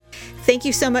Thank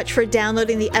you so much for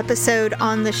downloading the episode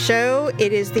on the show.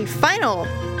 It is the final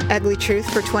Ugly Truth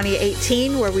for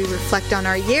 2018, where we reflect on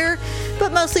our year,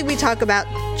 but mostly we talk about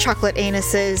chocolate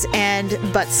anuses and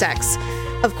butt sex,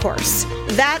 of course.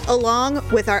 That, along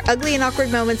with our ugly and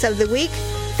awkward moments of the week.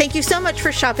 Thank you so much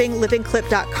for shopping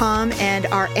lipandclip.com and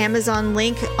our Amazon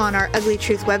link on our Ugly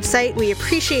Truth website. We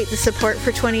appreciate the support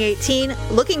for 2018.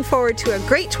 Looking forward to a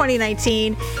great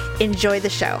 2019. Enjoy the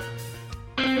show.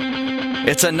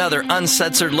 It's another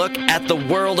uncensored look at the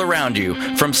world around you,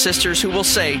 from sisters who will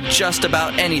say just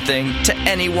about anything to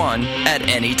anyone at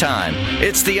any time.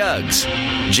 It's the Uggs.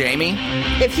 Jamie?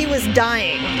 If he was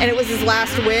dying and it was his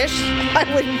last wish,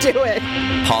 I wouldn't do it.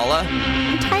 Paula?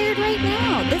 I'm tired right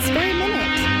now, this very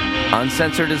minute.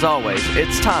 Uncensored as always,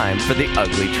 it's time for the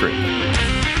Ugly Truth.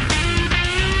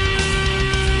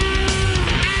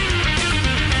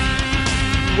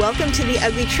 Welcome to the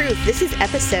Ugly Truth. This is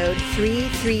episode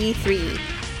 333.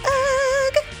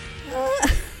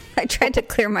 I tried to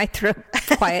clear my throat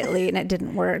quietly and it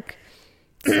didn't work.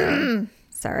 So,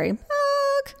 sorry.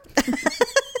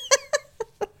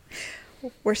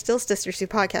 We're still Sister Sue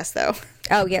podcast, though.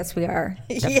 Oh, yes, we are.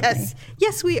 Definitely.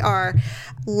 Yes, we are.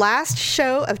 Last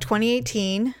show of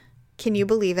 2018. Can you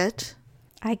believe it?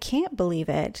 I can't believe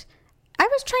it. I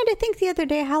was trying to think the other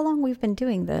day how long we've been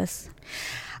doing this.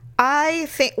 I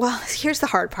think, well, here's the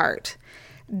hard part.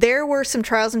 There were some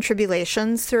trials and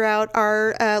tribulations throughout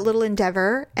our little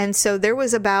endeavor. And so there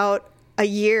was about a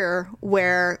year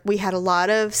where we had a lot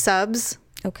of subs,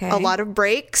 a lot of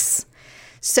breaks.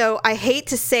 So I hate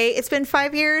to say it's been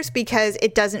 5 years because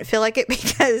it doesn't feel like it,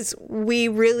 because we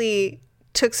really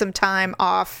took some time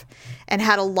off and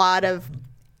had a lot of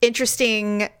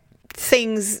interesting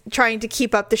things trying to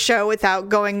keep up the show without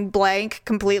going blank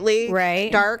completely,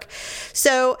 dark.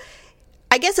 So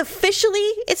I guess officially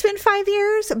it's been 5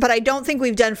 years, but I don't think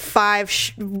we've done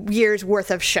 5 years worth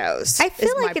of shows. I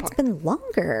feel like it's been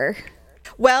longer.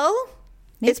 Well,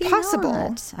 maybe it's possible.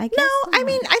 Not. I guess no, not. I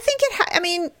mean, I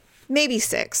think maybe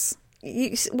 6.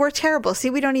 We're terrible. See,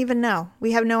 we don't even know.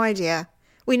 We have no idea.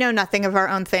 We know nothing of our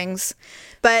own things.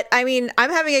 But I mean, I'm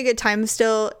having a good time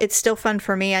still. It's still fun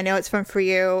for me. I know it's fun for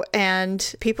you.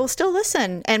 And people still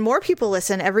listen. And more people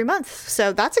listen every month.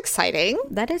 So that's exciting.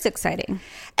 That is exciting.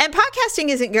 And podcasting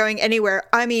isn't going anywhere.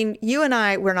 I mean, you and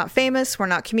I, we're not famous. We're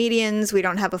not comedians. We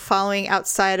don't have a following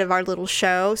outside of our little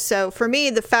show. So for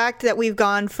me, the fact that we've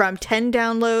gone from 10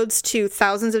 downloads to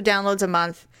thousands of downloads a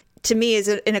month, to me, is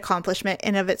an accomplishment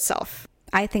in of itself.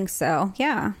 I think so.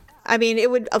 Yeah. I mean, it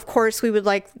would, of course, we would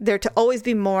like there to always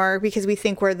be more because we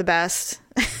think we're the best.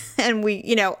 And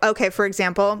we, okay, for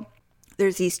example,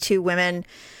 there's these 2 women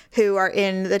who are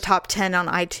in the top 10 on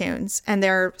iTunes, and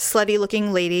they're slutty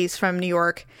looking ladies from New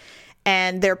York,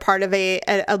 and they're part of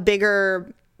a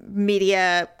bigger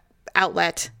media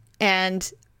outlet.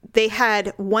 And they had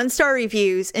 1-star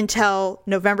reviews until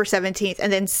November 17th.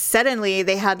 And then suddenly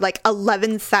they had like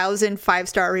 11,000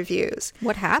 5-star reviews.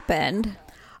 What happened?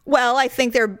 Well, I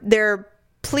think their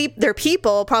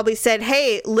people probably said,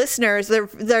 hey, listeners,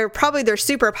 they're probably their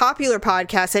super popular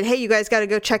podcast said, hey, you guys got to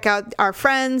go check out our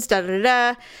friends,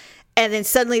 da-da-da-da. And then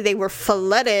suddenly they were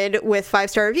flooded with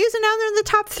 5-star reviews. And now they're in the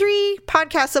top 3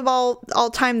 podcasts of all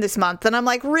time this month. And I'm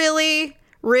like, really?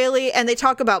 Really? And they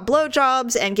talk about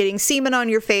blowjobs and getting semen on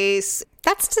your face.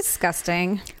 That's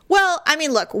disgusting. Well, I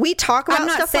mean, look, we talk about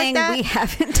stuff like that. I'm not saying we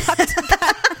haven't talked about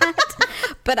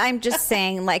that, but I'm just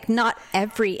saying, like, not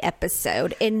every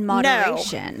episode, in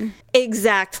moderation. No,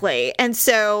 exactly. And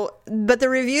so, but the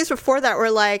reviews before that were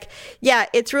like, yeah,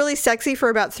 it's really sexy for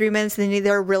about 3 minutes, and then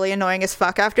they're really annoying as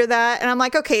fuck after that. And I'm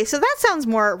like, okay, so that sounds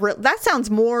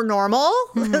more normal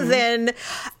than,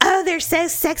 oh, they're so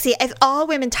sexy. If all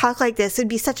women talk like this, it'd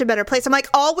be such a better place. I'm like,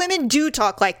 all women do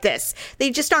talk like this. They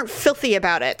just aren't filthy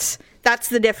about it. That's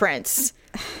the difference.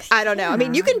 I don't know. I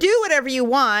mean, you can do whatever you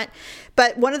want,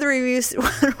 but one of the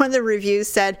reviews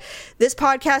said, this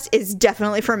podcast is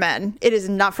definitely for men. It is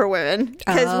not for women.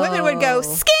 Because women would go,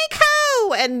 skink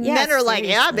ho! And men are like,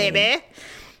 yeah, baby.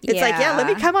 It's like, yeah, let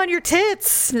me come on your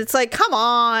tits. And it's like, come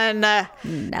on.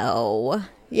 No.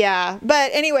 Yeah.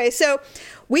 But anyway, so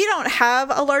we don't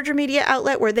have a larger media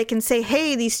outlet where they can say,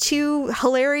 hey, these 2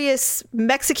 hilarious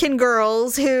Mexican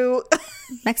girls who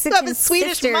have a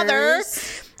Swedish mother,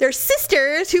 they're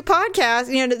sisters who podcast.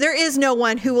 There is no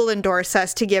one who will endorse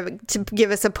us to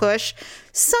give us a push.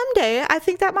 Someday, I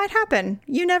think that might happen.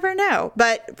 You never know.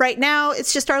 But right now,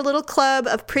 it's just our little club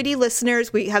of pretty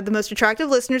listeners. We have the most attractive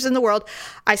listeners in the world.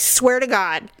 I swear to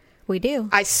God. We do.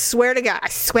 I swear to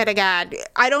God.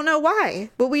 I don't know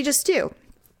why, but we just do.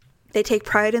 They take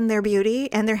pride in their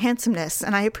beauty and their handsomeness,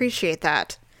 and I appreciate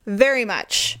that very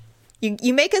much.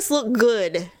 You make us look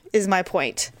good is my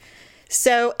point.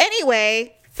 So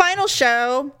anyway, final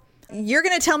show. You're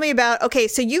going to tell me about, okay,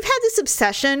 so you've had this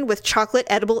obsession with chocolate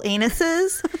edible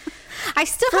anuses. I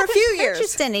still For a haven't few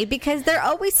purchased years. any because they're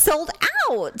always sold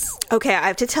out. Okay, I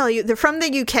have to tell you, they're from the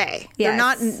UK.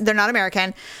 Yes. They're not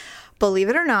American. Believe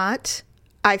it or not,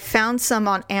 I found some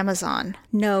on Amazon.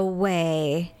 No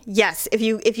way. Yes, if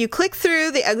you click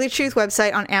through the Ugly Truth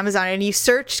website on Amazon and you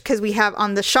search, because we have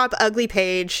on the Shop Ugly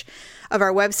page of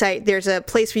our website, there's a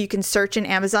place where you can search in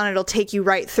Amazon. It'll take you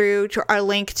right through to our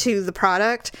link to the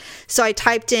product. So I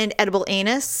typed in edible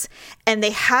anus and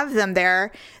they have them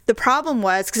there. The problem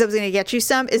was, because I was going to get you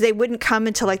some, is they wouldn't come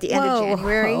until like the end of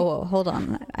January. Whoa, hold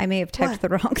on. I may have typed the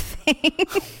wrong thing.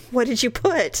 What did you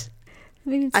put?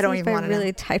 I don't even want to know. I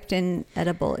really typed in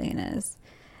edible anus.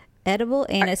 Edible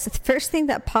anus. The first thing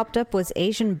that popped up was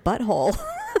Asian butthole.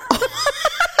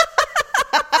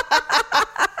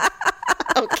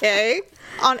 Okay.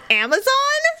 On Amazon?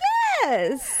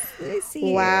 Yes. Let me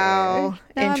see. Wow.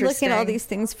 Now I'm looking Interesting. at all these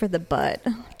things for the butt.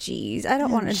 Oh, geez. I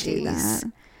don't want to do that.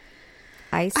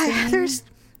 Icing.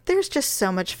 There's just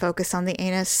so much focus on the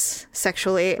anus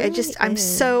sexually. Really I'm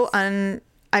is. I'm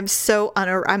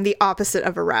the opposite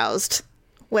of aroused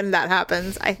when that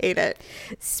happens. I hate it.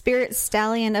 Spirit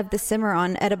Stallion of the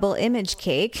Cimarron edible image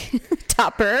cake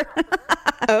topper.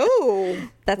 Oh,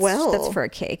 That's for a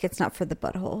cake. It's not for the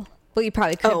butthole. Well, you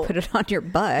probably could put it on your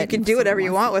butt. You can if do whatever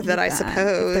someone you want wants with to it, I eat that.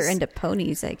 suppose. If they're into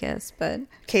ponies, I guess. But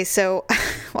Okay, so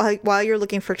while you're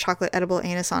looking for chocolate edible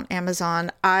anus on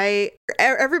Amazon,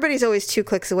 everybody's always 2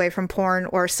 clicks away from porn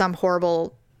or some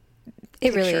horrible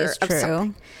it really picture is of true.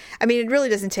 something. I mean, it really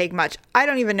doesn't take much. I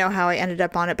don't even know how I ended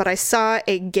up on it, but I saw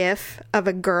a GIF of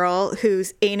a girl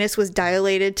whose anus was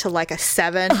dilated to like a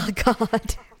 7. Oh,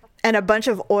 God. And a bunch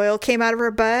of oil came out of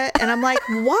her butt. And I'm like,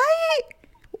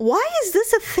 why is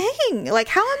this a thing? Like,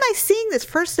 how am I seeing this?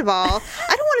 First of all,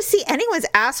 I don't want to see anyone's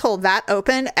asshole that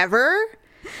open ever.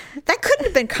 That couldn't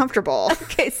have been comfortable.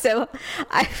 Okay, so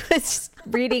I was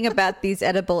reading about these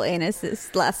edible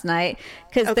anuses last night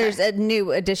because there's a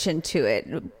new addition to it,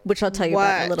 which I'll tell you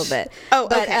about in a little bit. Oh,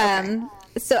 but, okay.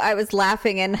 So I was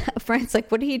laughing, and a friend's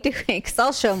like, "What are you doing?" Because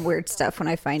I'll show him weird stuff when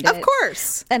I find it. Of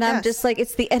course. And I'm Yes. just like,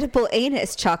 "It's the edible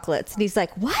anus chocolates," and he's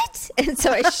like, "What?" And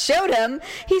so I showed him.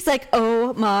 He's like,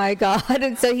 "Oh my God!"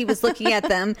 And so he was looking at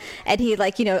them, and he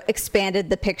expanded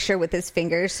the picture with his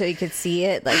fingers so he could see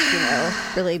it,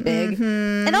 really big.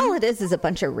 Mm-hmm. And all it is a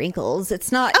bunch of wrinkles.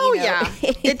 It's not. Oh, yeah.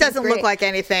 It doesn't look great. like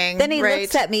anything. Then he right?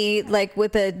 looks at me like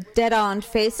with a dead-on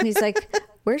face, and he's like,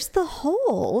 "Where's the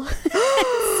hole?"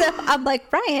 So I'm like,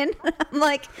 "Brian," I'm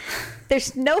like,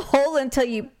 "There's no hole until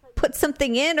you put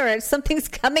something in or something's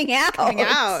coming out."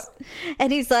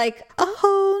 And he's like, A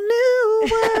whole new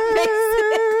world.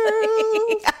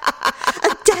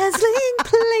 A dazzling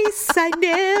place I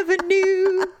never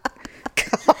knew.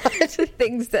 God.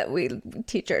 things that we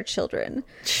teach our children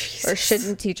or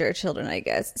shouldn't teach our children, I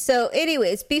guess. So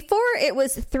anyways, before it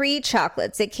was 3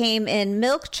 chocolates. It came in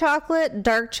milk chocolate,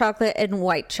 dark chocolate, and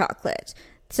white chocolate.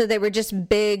 So they were just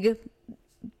big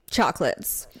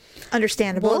chocolates.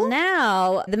 Understandable. Well,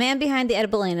 now the man behind the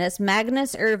edible anus,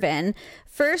 Magnus Irvin,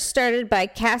 first started by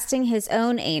casting his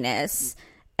own anus.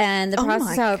 And the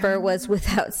process, however, was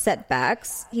without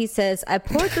setbacks. He says, "I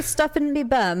poured the stuff in me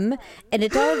bum, and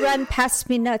it all ran past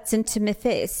me nuts into me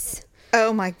face."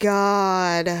 Oh my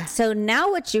God. So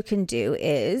now what you can do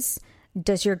is,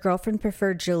 does your girlfriend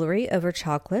prefer jewelry over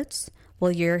chocolates?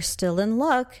 Well, you're still in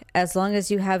luck as long as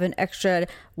you have an extra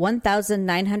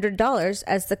 $1,900,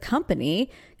 as the company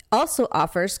also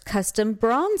offers custom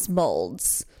bronze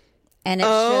molds. And it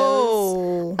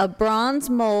shows a bronze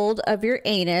mold of your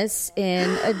anus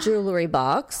in a jewelry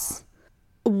box.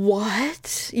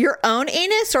 What? Your own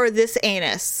anus or this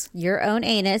anus? Your own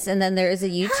anus. And then there is a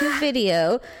YouTube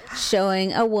video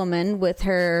showing a woman with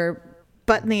her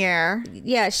butt in the air.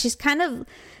 Yeah, she's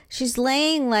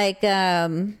laying like, how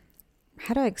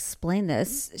do I explain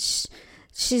this?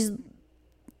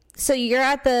 So you're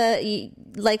at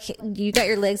you got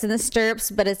your legs in the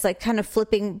stirrups, but it's like kind of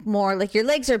flipping more, like your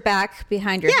legs are back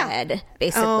behind your head,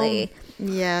 basically.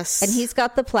 Yes. And he's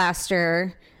got the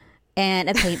plaster and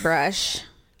a paintbrush.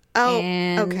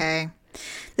 Okay.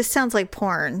 This sounds like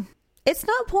porn. It's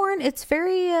not porn. It's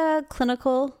very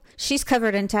clinical. She's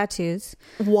covered in tattoos.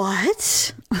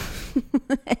 What?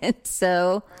 And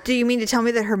so... Do you mean to tell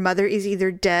me that her mother is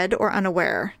either dead or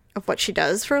unaware of what she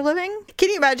does for a living? Can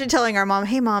you imagine telling our mom,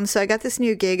 "Hey mom, so I got this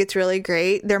new gig. It's really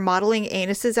great. They're modeling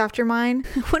anuses after mine."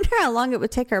 I wonder how long it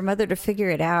would take our mother to figure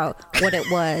it out, what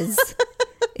it was,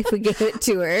 if we gave it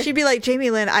to her. She'd be like,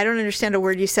 "Jamie Lynn, I don't understand a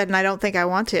word you said, and I don't think I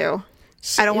want to."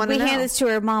 I don't want to know. We hand this to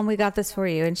her, Mom, we got this for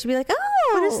you. And she'd be like,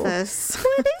 oh. What is this?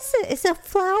 What is it? Is it a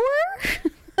flower?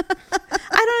 I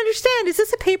don't understand. Is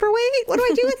this a paperweight? What do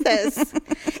I do with this?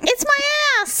 It's my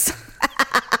ass.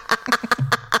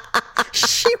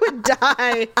 She would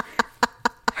die.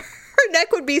 Her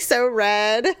neck would be so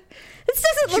red. This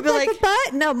doesn't look like a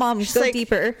butt. No, Mom, go like,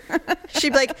 deeper.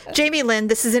 She'd be like, Jamie Lynn,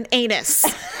 this is an anus.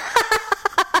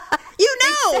 You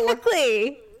know.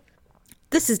 Exactly.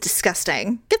 This is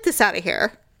disgusting. Get this out of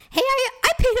here. Hey,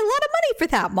 I paid a lot of money for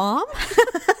that, Mom.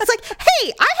 It's like,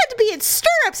 hey, I had to be in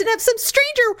stirrups and have some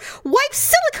stranger wipe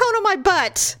silicone on my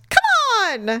butt. Come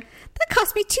on. That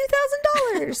cost me $2,000.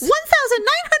 $1,900.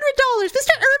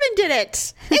 Mr. Urban did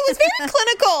it. It was very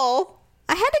clinical.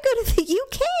 I had to go to the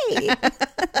UK.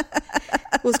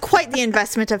 It was quite the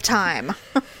investment of time.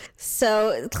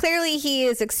 So clearly he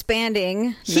is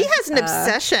expanding. He has an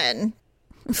obsession.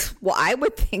 Well, I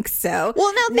would think so.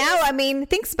 Well, now I mean,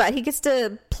 think about it. He gets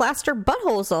to plaster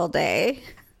buttholes all day.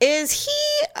 Is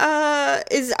he, are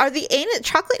the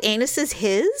chocolate anuses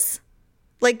his?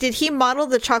 Like, did he model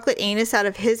the chocolate anus out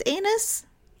of his anus?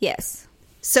 Yes.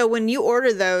 So when you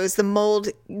order those, the mold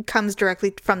comes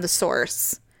directly from the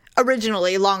source.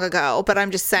 Originally, long ago, but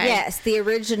I'm just saying. Yes, the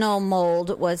original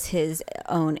mold was his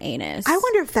own anus. I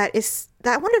wonder if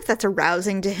that's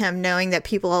arousing to him, knowing that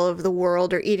people all over the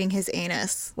world are eating his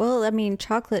anus. Well, I mean,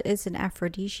 chocolate is an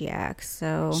aphrodisiac,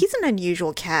 so... He's an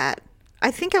unusual cat.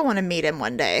 I think I want to meet him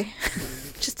one day,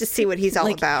 just to see what he's all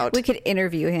about. We could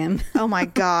interview him. Oh my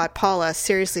God, Paula,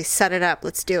 seriously, set it up.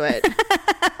 Let's do it.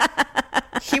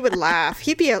 He would laugh.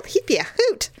 He'd be a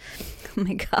hoot. Oh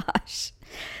my gosh.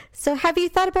 So have you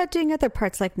thought about doing other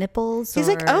parts like nipples? He's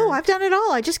like, oh, I've done it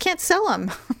all. I just can't sell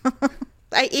them.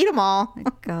 I eat them all. Oh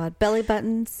my God, belly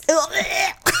buttons.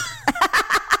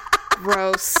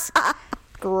 Gross.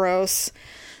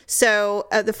 So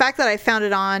the fact that I found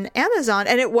it on Amazon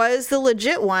and it was the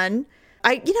legit one,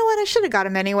 you know what? I should have got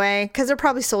them anyway because they're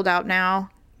probably sold out now.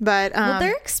 But well,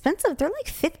 they're expensive. They're like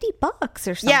 $50 or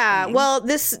something. Yeah. Well,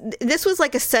 this was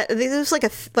like a set. This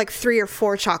was like 3 or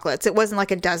 4 chocolates. It wasn't like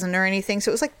a dozen or anything.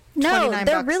 So it was like $29.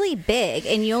 They're really big,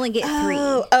 and you only get 3.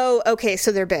 Oh, okay.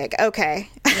 So they're big. Okay.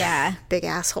 Yeah. Big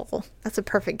asshole. That's a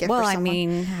perfect gift. For someone. I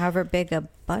mean, however big a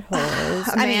butthole is.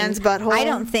 A man's butthole. I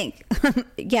don't think.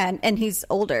 Yeah, and he's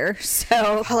older,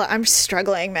 so. Hold on, I'm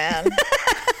struggling, man.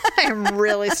 I am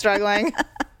really struggling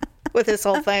with this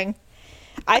whole thing.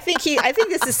 I think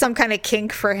this is some kind of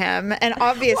kink for him, and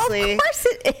obviously, well, of course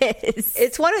it is.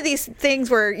 It's one of these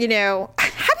things where, you know,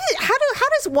 how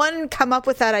does one come up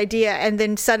with that idea and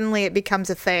then suddenly it becomes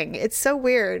a thing? It's so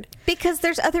weird. Because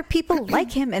there's other people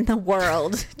like him in the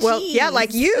world. Well, Jeez. yeah,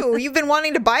 like you. You've been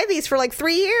wanting to buy these for like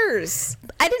 3 years.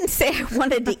 I didn't say I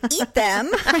wanted to eat them.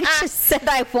 I just said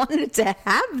I wanted to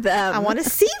have them. I want to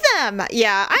see them.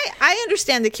 Yeah, I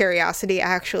understand the curiosity,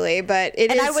 actually, but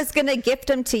I was going to gift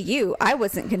them to you. I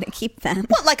wasn't going to keep them.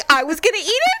 What, like I was going to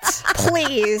eat it?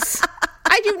 Please.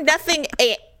 I do nothing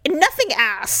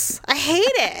ass. I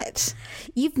hate it.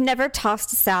 You've never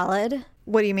tossed a salad?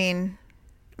 What do you mean?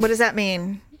 What does that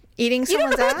mean? Eating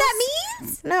someone's ass? You don't know what that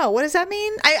means? No, what does that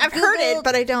mean? I've heard it,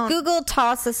 but I don't. Google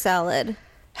toss a salad.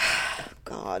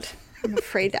 God, I'm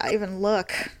afraid to even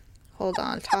look. Hold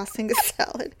on. Tossing a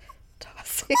salad.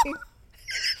 Tossing.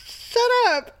 Shut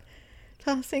up.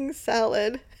 Tossing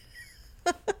salad.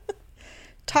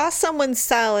 Toss someone's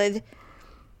salad.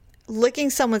 Licking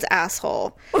someone's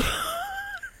asshole.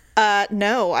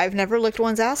 No, I've never licked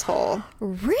one's asshole.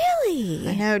 Really?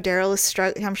 I know. Daryl is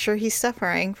struggling. I'm sure he's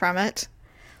suffering from it.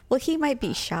 Well, he might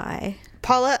be shy.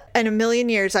 Paula, in a million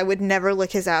years, I would never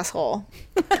lick his asshole.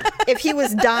 If he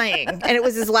was dying and it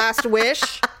was his last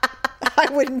wish, I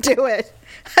wouldn't do it.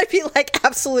 I'd be like,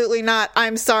 absolutely not.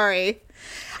 I'm sorry.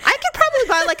 I could probably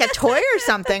buy like a toy or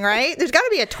something, right? There's got to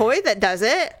be a toy that does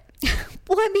it.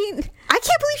 Well, I mean, I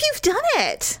can't believe you've done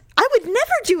it. I would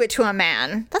never do it to a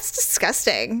man. That's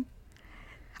disgusting.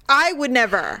 I would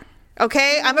never.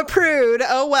 Okay, I'm a prude.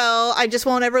 Oh, well, I just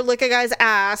won't ever lick a guy's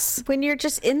ass. When you're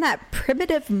just in that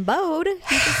primitive mode.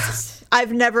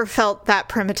 I've never felt that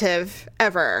primitive,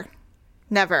 ever.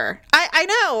 Never. I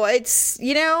know. It's,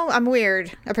 you know, I'm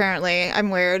weird, apparently. I'm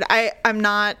weird. I'm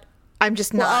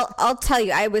just not. Well, I'll tell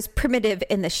you, I was primitive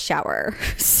in the shower.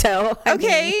 So,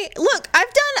 okay, look,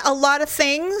 I've done a lot of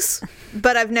things,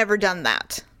 but I've never done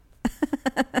that.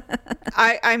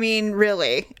 I mean,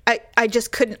 really, I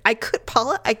just couldn't.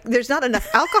 Paula, there's not enough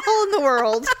alcohol in the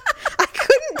world. I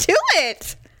couldn't do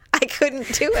it.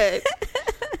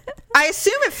 I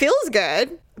assume it feels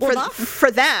good for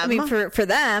them. I mean, for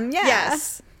them, yeah.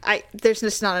 Yes. There's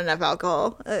just not enough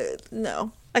alcohol.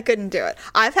 No, I couldn't do it.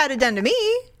 I've had it done to me.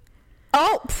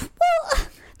 Oh, well,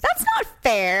 That's not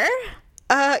fair.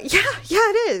 Yeah,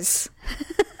 it is.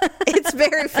 It's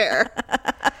very fair.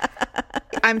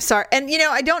 I'm sorry. And,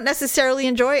 I don't necessarily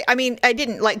enjoy, I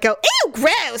didn't like go, ew,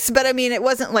 gross. But it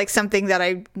wasn't like something that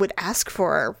I would ask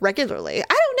for regularly. I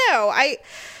don't know.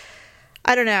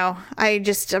 I don't know.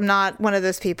 I'm not one of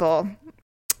those people.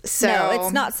 So no,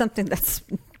 it's not something that's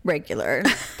regular.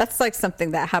 That's like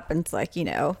something that happens like,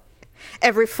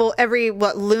 every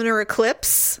lunar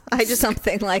eclipse.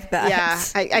 Something like that. Yeah,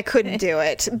 I couldn't do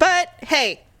it. But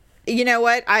hey, you know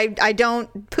what? I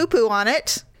don't poo-poo on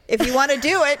it. If you want to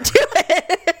do it, do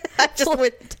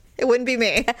it. It wouldn't be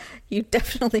me. You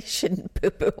definitely shouldn't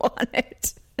poo-poo on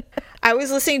it. I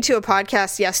was listening to a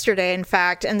podcast yesterday, in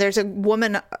fact, and there's a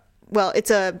woman,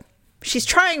 she's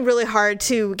trying really hard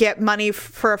to get money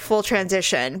for a full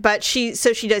transition, but she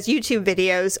does YouTube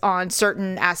videos on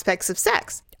certain aspects of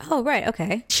sex. Oh, right.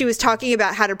 Okay. She was talking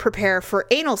about how to prepare for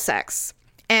anal sex.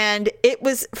 And it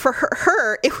was, for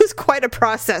her, it was quite a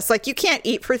process. Like, you can't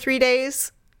eat for 3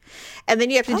 days. And then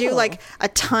you have to do like a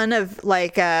ton of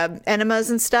like enemas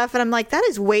and stuff. And I'm like, that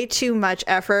is way too much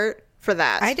effort for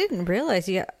that. I didn't realize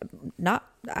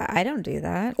I don't do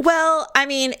that. Well,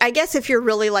 I guess if you're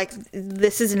really like,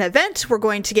 this is an event, we're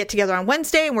going to get together on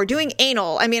Wednesday and we're doing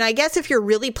anal. I guess if you're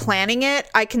really planning it,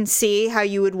 I can see how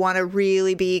you would want to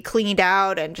really be cleaned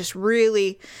out and just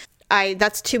really,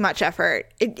 that's too much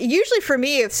effort. Usually for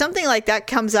me, if something like that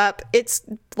comes up, it's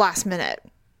last minute.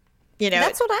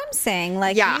 That's what I'm saying.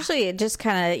 Like, usually it just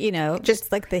kind of,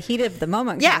 just like the heat of the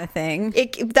moment kind of thing.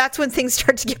 That's when things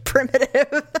start to get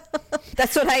primitive.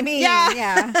 That's what I mean.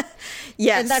 Yeah.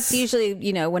 Yes. And that's usually,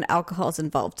 when alcohol's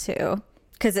involved too,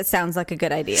 because it sounds like a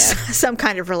good idea. Some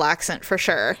kind of relaxant for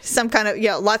sure. Some kind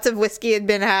of, lots of whiskey had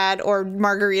been had or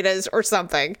margaritas or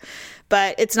something.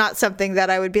 But it's not something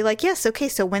that I would be like, yes, okay,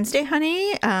 so Wednesday,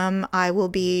 honey, I'll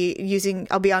be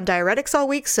on diuretics all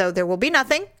week, so there will be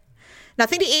nothing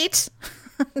to eat.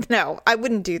 No, I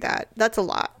wouldn't do that. That's a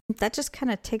lot. That just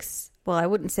kind of takes, I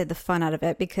wouldn't say the fun out of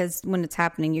it, because when it's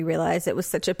happening, you realize it was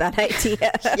such a bad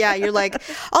idea. Yeah, you're like,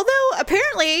 although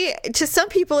apparently to some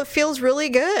people it feels really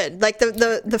good. Like the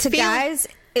to guys,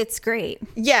 it's great.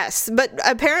 Yes, but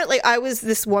apparently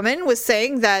this woman was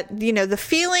saying that, the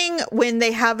feeling when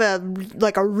they have a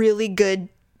really good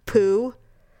poo,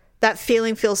 that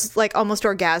feeling feels like almost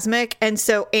orgasmic. And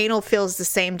so anal feels the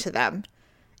same to them.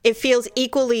 It feels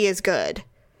equally as good.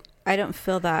 I don't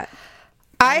feel that.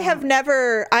 I have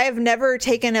never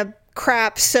taken a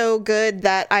crap so good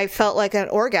that I felt like an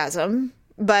orgasm.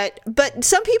 But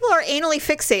some people are anally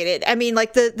fixated.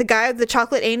 Like the guy, the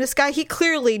chocolate anus guy, he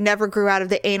clearly never grew out of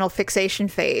the anal fixation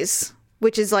phase,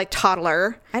 which is like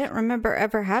toddler. I don't remember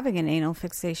ever having an anal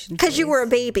fixation because you were a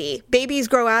baby. Babies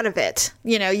grow out of it.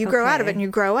 You grow out of it and you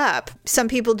grow up. Some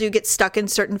people do get stuck in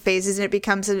certain phases and it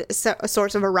becomes a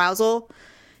source of arousal.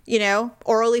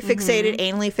 Orally fixated,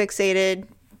 anally fixated,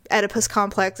 Oedipus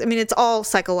complex. It's all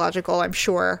psychological, I'm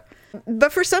sure.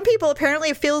 But for some people, apparently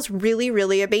it feels really,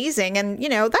 really amazing. And,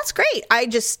 that's great.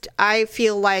 I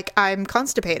feel like I'm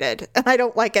constipated and I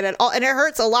don't like it at all. And it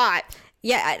hurts a lot.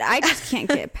 Yeah, I just can't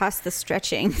get past the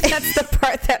stretching. That's the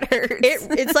part that hurts.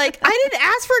 It's like, I didn't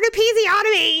ask for an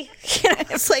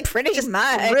episiotomy. It's like pretty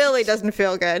much. Really doesn't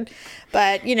feel good.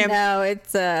 But, no,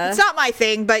 it's not my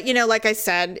thing. But, like I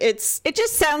said, it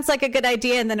just sounds like a good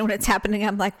idea. And then when it's happening,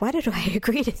 I'm like, why did I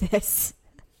agree to this?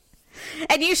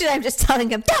 And usually I'm just telling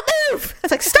them, don't move.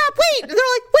 It's like, stop, wait. And they're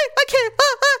like, wait, I can't.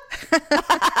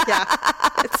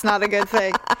 Yeah, it's not a good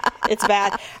thing. It's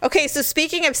bad. Okay, so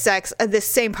speaking of sex, this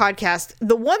same podcast,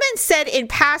 the woman said in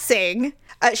passing,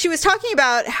 she was talking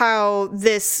about how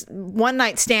this one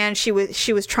night stand she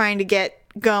was trying to get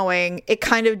going, it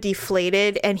kind of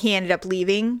deflated and he ended up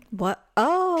leaving. What?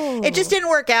 Oh. It just didn't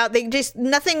work out.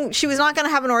 She was not going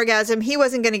to have an orgasm. He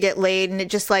wasn't going to get laid. And they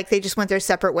just went their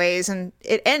separate ways and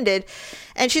it ended.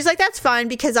 And she's like, that's fine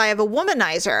because I have a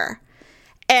womanizer.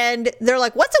 And they're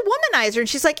like, what's a womanizer? And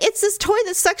she's like, it's this toy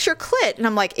that sucks your clit. And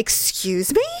I'm like,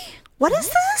 excuse me? What is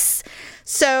this?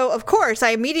 So, of course,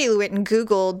 I immediately went and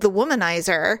Googled the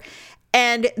womanizer.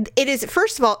 And it is,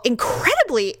 first of all,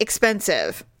 incredibly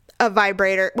expensive. A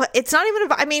vibrator. Well, it's not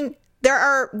even there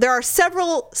are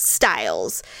several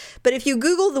styles, but if you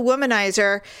Google the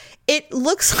womanizer, it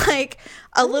looks like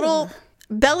a little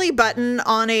belly button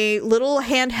on a little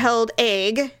handheld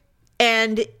egg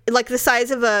and like the size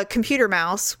of a computer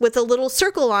mouse with a little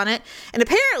circle on it. And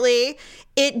apparently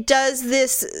it does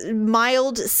this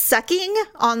mild sucking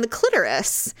on the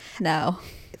clitoris. No.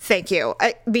 Thank you.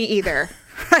 Me either.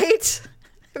 Right?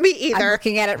 Me either. I'm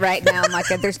looking at it right now. I'm like,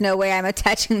 there's no way I'm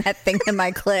attaching that thing to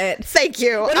my clit. Thank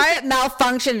you. What if it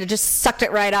malfunctioned and just sucked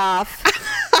it right off?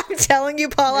 I'm telling you,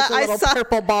 Paula, There's a little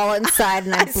purple ball inside,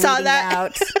 and I'm bleeding saw that.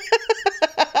 out.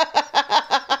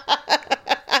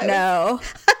 No.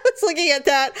 I was looking at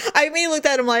that. I immediately looked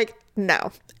at him like,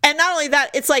 no. And not only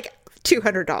that, it's like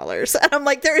 $200. And I'm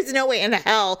like, there is no way in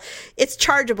hell. It's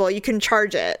chargeable. You can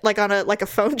charge it like on a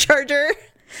phone charger.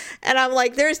 And I'm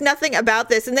like, there's nothing about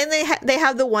this. And then they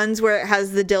have the ones where it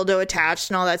has the dildo attached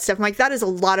and all that stuff. I'm like, that is a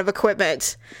lot of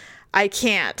equipment. I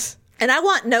can't. And I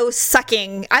want no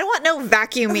sucking. I don't want no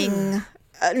vacuuming.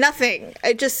 Nothing.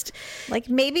 I just like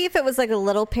maybe if it was like a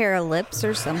little pair of lips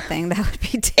or something, that would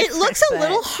be different. It looks a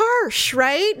little harsh,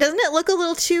 right? Doesn't it look a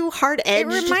little too hard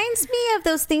edged? It reminds me of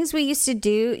those things we used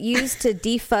to use to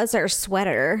defuzz our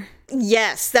sweater.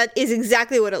 Yes, that is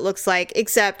exactly what it looks like,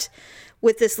 except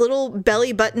with this little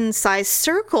belly button size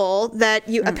circle that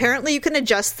you apparently you can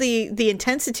adjust the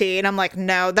intensity. And I'm like,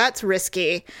 no, that's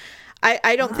risky.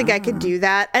 I don't think I could do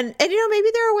that. And maybe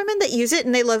there are women that use it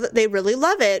and they really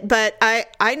love it. But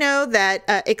I know that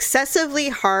excessively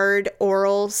hard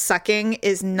oral sucking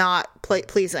is not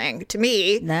pleasing to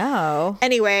me. No.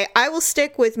 Anyway, I will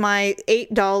stick with my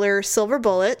 $8 silver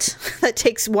bullet that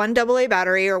takes one AA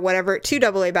battery or whatever, 2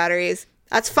 AA batteries.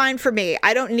 That's fine for me.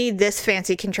 I don't need this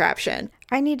fancy contraption.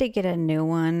 I need to get a new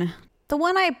one. The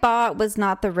one I bought was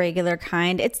not the regular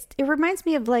kind. It reminds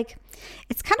me of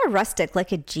it's kind of rustic,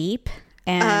 like a Jeep.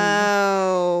 And,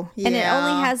 yeah. And it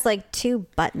only has like 2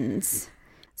 buttons.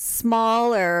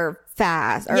 Small or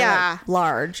fast or like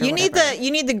large. Or you need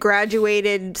the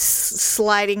graduated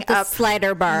sliding up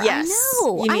slider bar. Yes.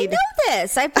 I know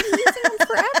this. I've been using them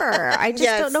forever. I just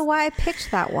don't know why I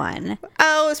picked that one.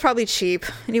 Oh, it was probably cheap.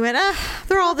 And you went,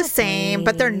 they're all the same,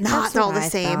 but they're not all the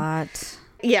same. Thought.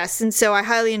 Yes, and so I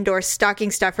highly endorse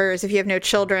stocking stuffers. If you have no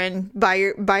children,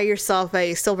 buy yourself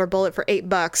a silver bullet for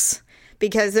 $8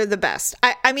 because they're the best.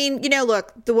 I mean,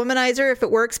 look, the womanizer, if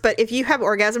it works, but if you have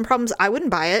orgasm problems, I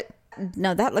wouldn't buy it.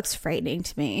 No, that looks frightening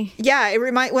to me. Yeah,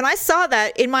 when I saw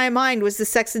that, in my mind was the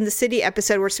Sex and the City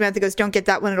episode where Samantha goes, "Don't get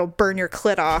that one; it'll burn your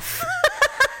clit off."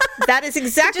 That is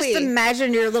exactly. Just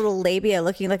imagine your little labia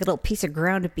looking like a little piece of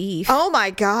ground beef. Oh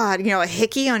my God! A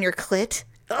hickey on your clit.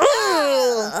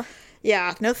 Ugh.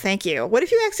 Yeah, no thank you. What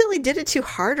if you accidentally did it too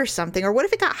hard or something? Or what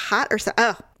if it got hot or something?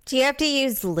 Oh. Do you have to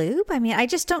use lube? I mean, I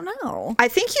just don't know. I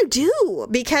think you do,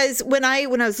 because when I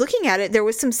was looking at it, there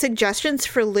was some suggestions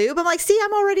for lube. I'm like, see,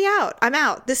 I'm already out. I'm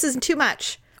out. This isn't too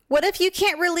much. What if you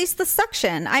can't release the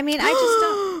suction? I mean, I just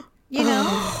don't,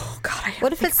 Oh, God.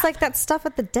 What if it's like that stuff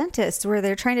at the dentist where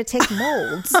they're trying to take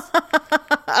molds?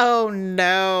 Oh,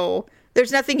 no.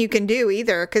 There's nothing you can do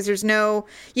either, because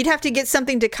you'd have to get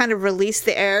something to kind of release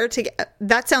the air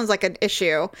that sounds like an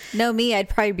issue. No, me, I'd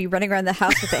probably be running around the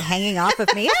house with it hanging off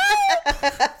of me.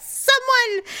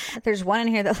 Someone! There's one in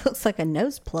here that looks like a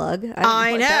nose plug.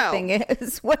 I know. What that thing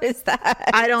is. What is that?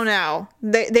 I don't know.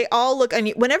 They all look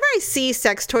whenever I see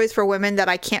sex toys for women that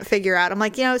I can't figure out, I'm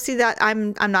like, see that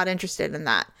I'm not interested in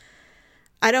that.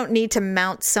 I don't need to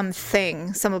mount some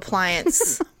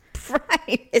appliance.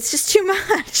 Right. It's just too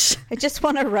much. I just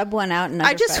want to rub one out in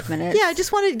under 5 minutes. Yeah, I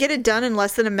just want to get it done in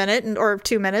less than a minute or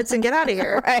 2 minutes and get out of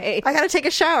here. Right. I got to take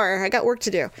a shower. I got work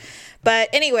to do. But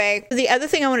anyway, the other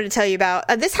thing I wanted to tell you about,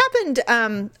 this happened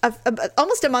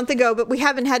almost a month ago, but we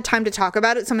haven't had time to talk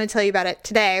about it, so I'm going to tell you about it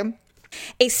today.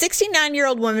 A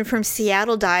 69-year-old woman from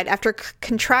Seattle died after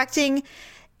contracting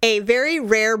a very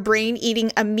rare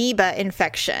brain-eating amoeba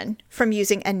infection from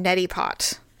using a neti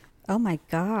pot. Oh my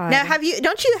God. Now, haven't you used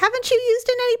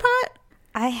a neti pot?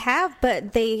 I have,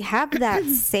 but they have that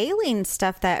saline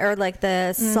stuff or like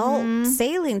the salt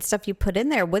saline stuff you put in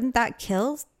there. Wouldn't that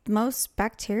kill most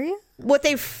bacteria? What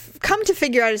they've come to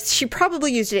figure out is she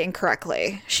probably used it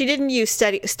incorrectly. She didn't use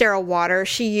sterile water.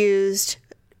 She used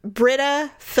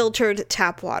Brita filtered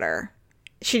tap water.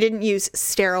 She didn't use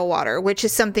sterile water, which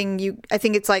is something I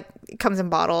think it comes in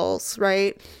bottles,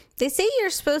 right? They say you're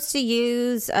supposed to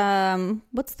use,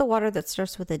 what's the water that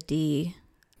starts with a D?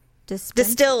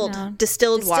 Distilled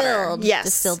water. Yes.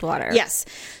 Distilled water. Yes.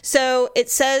 So it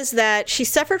says that she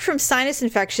suffered from sinus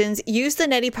infections, used the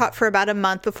neti pot for about a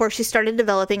month before she started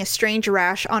developing a strange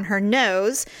rash on her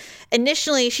nose.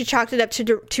 Initially, she chalked it up to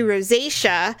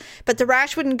rosacea, but the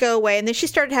rash wouldn't go away. And then she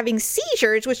started having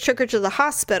seizures, which took her to the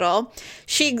hospital.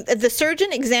 The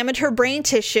surgeon examined her brain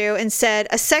tissue and said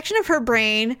a section of her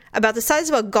brain about the size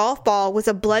of a golf ball was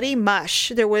a bloody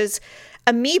mush. There was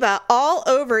amoeba all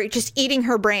over it, just eating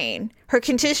her brain. Her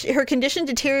condition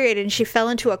deteriorated and she fell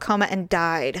into a coma and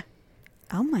died.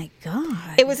 Oh my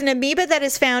God. It was an amoeba that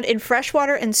is found in fresh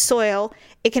water and soil.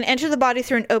 It can enter the body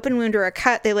through an open wound or a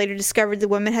cut. They later discovered the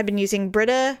woman had been using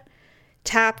Brita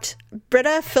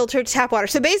filtered tap water.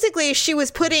 So basically she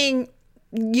was putting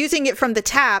using it from the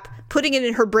tap, putting it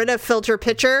in her Brita filter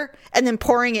pitcher, and then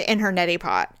pouring it in her neti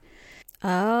pot.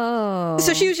 Oh.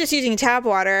 So she was just using tap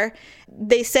water.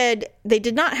 They said they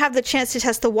did not have the chance to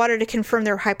test the water to confirm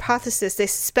their hypothesis. They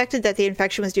suspected that the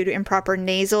infection was due to improper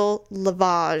nasal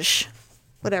lavage.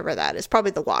 Whatever that is. Probably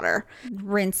the water.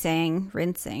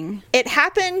 Rinsing. It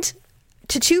happened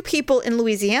to 2 people in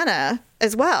Louisiana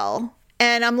as well.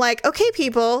 And I'm like, okay,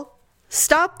 people,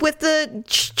 stop with the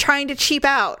trying to cheap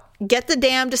out. Get the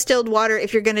damn distilled water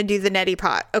if you're going to do the neti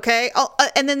pot, okay?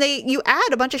 And then you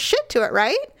add a bunch of shit to it,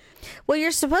 right? Well,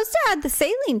 you're supposed to add the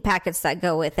saline packets that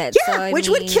go with it. Yeah, so, which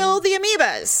would kill the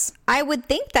amoebas. I would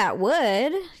think that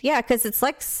would. Yeah, because it's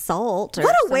like salt or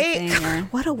What a something. way!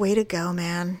 What a way to go,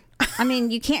 man. I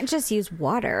mean, you can't just use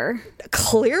water.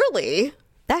 Clearly.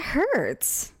 That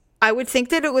hurts. I would think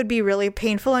that it would be really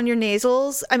painful on your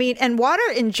nasals. I mean, and water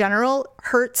in general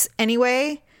hurts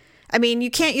anyway. I mean, you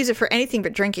can't use it for anything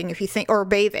but drinking if you think, or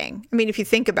bathing. I mean, if you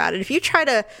think about it, if you try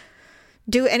to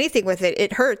do anything with it,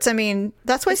 it hurts. I mean,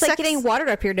 that's why It's like getting water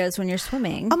up your nose when you're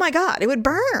swimming. Oh my God, it would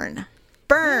burn.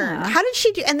 Yeah. How did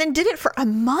she do? And then did it for a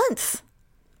month.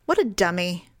 What a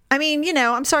dummy. I mean,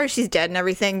 I'm sorry she's dead and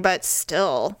everything, but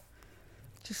still.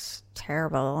 Just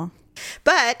terrible.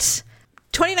 But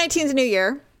 2019 is a new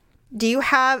year.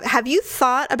 Have you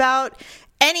thought about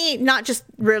any, not just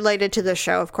related to the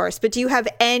show, of course, but do you have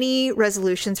any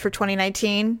resolutions for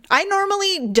 2019? I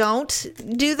normally don't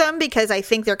do them because I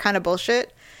think they're kind of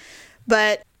bullshit,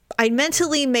 but I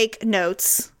mentally make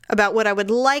notes about what I would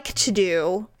like to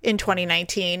do in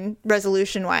 2019,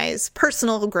 resolution wise,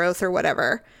 personal growth or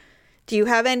whatever. Do you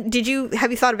have have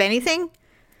you thought of anything?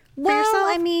 Well, yourself?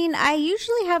 I mean, I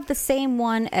usually have the same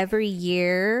one every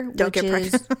year. Don't get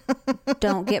pregnant.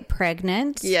 Don't get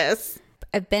pregnant. Yes.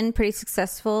 I've been pretty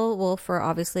successful, for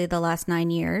obviously the last 9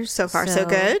 years. So far, so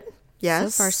good.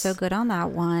 Yes. So far, so good on that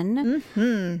one.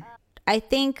 Mm-hmm. I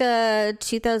think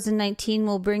 2019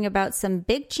 will bring about some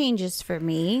big changes for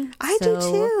me. I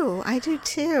do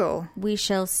too. We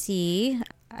shall see.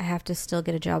 I have to still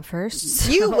get a job first.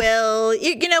 So. You will.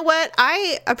 You know what?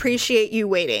 I appreciate you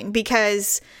waiting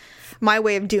because my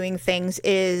way of doing things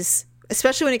is,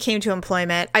 especially when it came to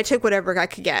employment, I took whatever I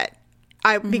could get.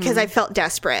 Because I felt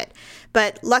desperate.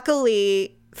 But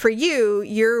luckily for you,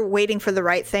 you're waiting for the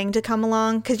right thing to come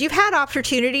along because you've had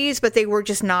opportunities, but they were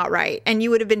just not right. And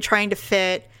you would have been trying to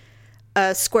fit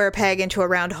a square peg into a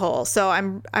round hole. So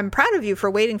I'm proud of you for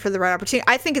waiting for the right opportunity.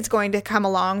 I think it's going to come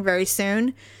along very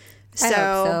soon. I hope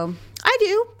so.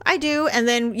 I do. And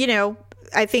then,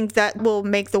 I think that will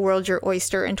make the world your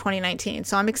oyster in 2019.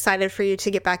 So I'm excited for you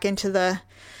to get back into the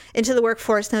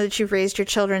workforce now that you've raised your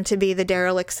children to be the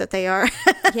derelicts that they are.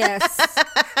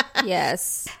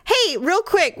 Yes. Hey, real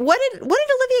quick, what did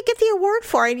Olivia get the award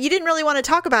for? You didn't really want to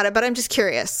talk about it, but I'm just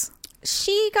curious.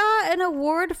 She got an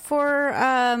award for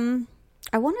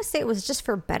I want to say it was just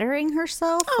for bettering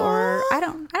herself. Aww. Or I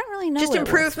don't really know. Just what it was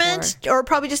improvement for. or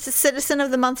probably just a citizen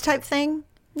of the month type thing?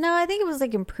 No, I think it was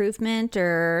like improvement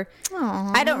or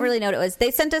Aww. I don't really know what it was.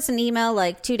 They sent us an email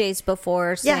like 2 days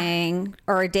before saying,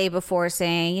 or a day before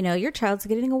saying, your child's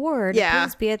getting an award. Yeah.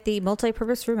 Please be at the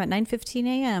multi-purpose room at 9:15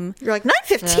 a.m. You're like,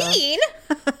 9:15?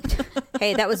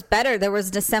 Hey, that was better. There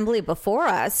was an assembly before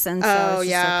us. And so it's just like,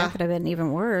 that could have been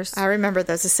even worse. I remember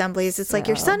those assemblies. It's like,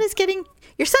 your son is getting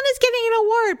an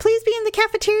award. Please be in the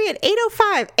cafeteria at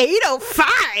 8:05.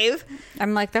 8:05?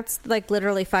 I'm like, that's like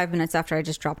literally 5 minutes after I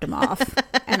just dropped him off.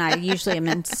 And I usually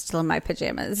am still in my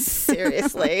pajamas.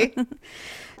 Seriously.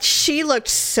 She looked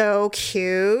so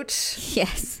cute.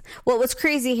 Yes. Well, it was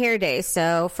crazy hair day.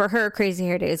 So for her, crazy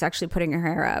hair day is actually putting her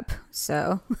hair up.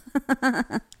 So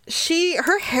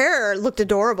her hair looked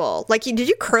adorable. Like, did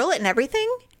you curl it and everything?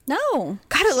 no.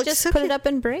 God, it looked just so put cute. it up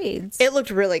in braids. It looked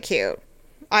really cute.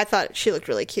 I thought she looked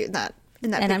really cute in that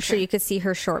and picture. I'm sure you could see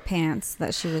her short pants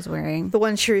that she was wearing. The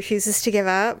one she refuses to give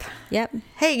up. Yep.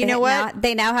 Hey, you know what?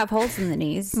 They now have holes in the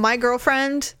knees. My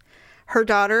girlfriend, her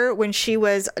daughter, when she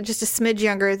was just a smidge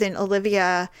younger than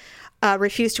Olivia,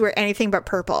 refused to wear anything but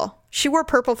purple. She wore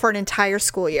purple for an entire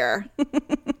school year.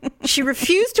 She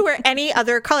refused to wear any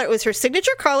other color. It was her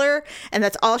signature color, and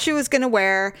that's all she was going to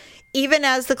wear. Even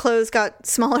as the clothes got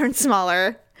smaller and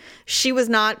smaller, she was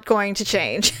not going to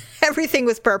change. Everything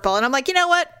was purple. And I'm like, you know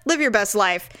what? Live your best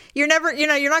life. You're not going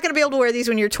to be able to wear these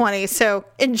when you're 20. So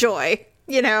enjoy,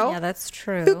 Yeah, that's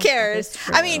true. Who cares? That is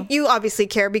true. I mean, you obviously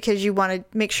care because you want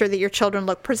to make sure that your children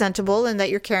look presentable and that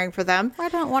you're caring for them. I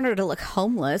don't want her to look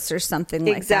homeless or something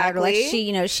like that. Or like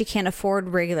she can't afford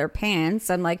regular pants.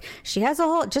 I'm like, she has a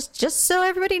whole, just so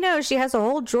everybody knows, she has a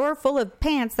whole drawer full of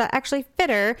pants that actually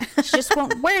fit her. She just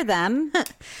won't wear them.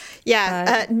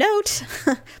 Yeah.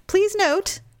 Please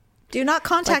note, Do not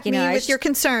contact me with your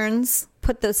concerns.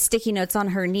 Put those sticky notes on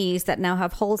her knees that now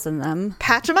have holes in them.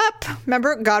 Patch them up.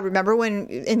 Remember when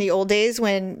in the old days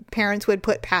when parents would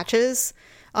put patches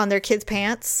on their kids'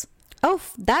 pants? Oh,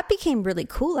 that became really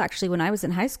cool, actually, when I was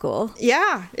in high school.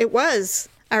 Yeah, it was.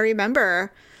 I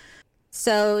remember.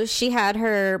 So she had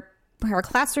her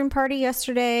classroom party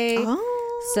yesterday.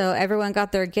 Oh. So everyone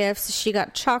got their gifts. She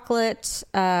got chocolate.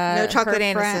 No chocolate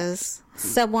anuses.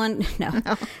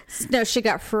 No, she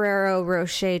got Ferrero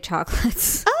Rocher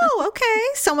chocolates. Oh, okay.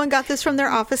 Someone got this from their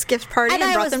office gift party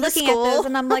and brought them to school. I was looking at those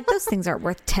and I'm like, those things aren't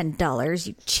worth $10,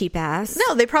 you cheap ass.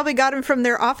 No, they probably got them from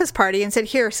their office party and said,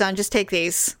 here, son, just take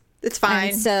these. It's fine.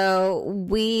 And so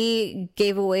we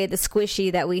gave away the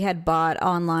squishy that we had bought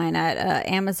online at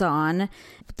Amazon.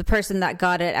 The person that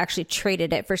got it actually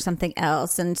traded it for something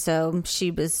else. And so she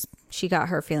got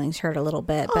her feelings hurt a little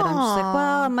bit. But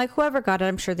I'm like, whoever got it,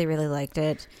 I'm sure they really liked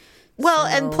it. Well,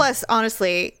 and plus,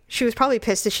 honestly, she was probably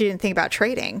pissed that she didn't think about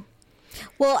trading.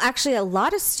 Well, actually, a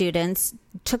lot of students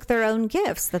took their own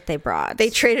gifts that they brought. They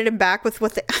traded them back with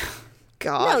what they...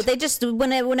 God. No, they just,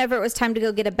 whenever it was time to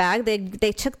go get a bag,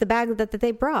 they took the bag that they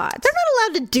brought. They're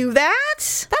not allowed to do that.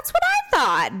 That's what I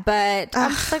thought, but I'm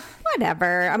just like,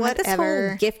 whatever. I'm like, this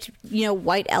whole gift,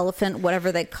 white elephant,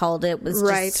 whatever they called it, was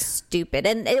just stupid.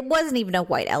 And it wasn't even a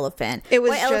white elephant. It was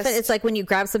white elephant, it's like when you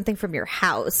grab something from your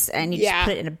house and you just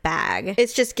put it in a bag.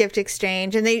 It's just gift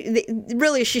exchange. And they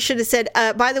really, she should have said,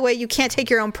 by the way, you can't take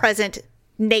your own present,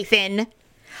 Nathan.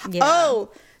 Yeah.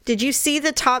 Oh, did you see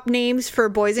the top names for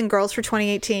boys and girls for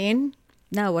 2018?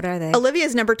 No, what are they?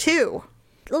 Olivia's number 2.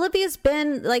 Olivia's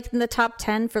been like in the top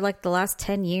 10 for like the last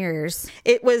 10 years.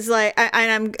 It was like,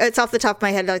 it's off the top of my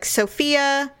head, like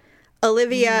Sophia,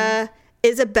 Olivia,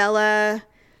 Isabella,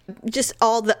 just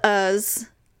all the uhs.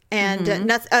 And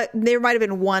there might have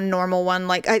been one normal one.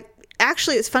 Like,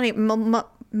 actually, it's funny. Why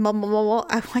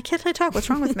can't I talk? What's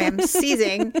wrong with me? I'm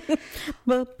seizing.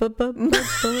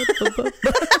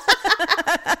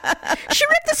 She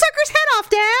ripped the sucker's head off,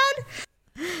 Dad.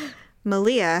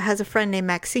 Malia has a friend named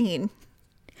Maxine.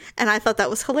 And I thought that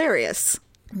was hilarious.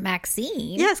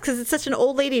 Maxine? Yes, because it's such an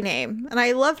old lady name. And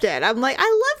I loved it. I'm like, I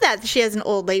love that she has an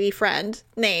old lady friend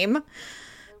name.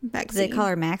 Maxine. Do they call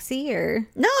her Maxie or?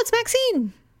 No, it's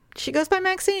Maxine. She goes by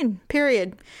Maxine,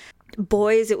 period.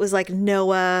 Boys, it was like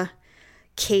Noah,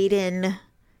 Caden,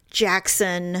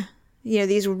 Jackson,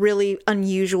 these really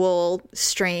unusual,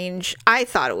 strange. I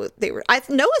thought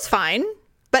Noah's fine,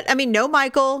 but I mean, no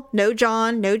Michael, no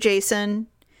John, no Jason.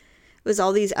 It was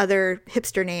all these other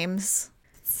hipster names.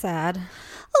 Sad.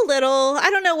 A little. I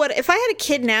don't know what, if I had a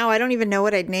kid now, I don't even know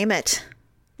what I'd name it.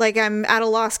 Like, I'm at a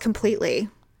loss completely.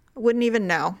 I wouldn't even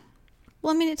know.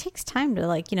 Well, I mean, it takes time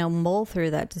to mull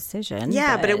through that decision.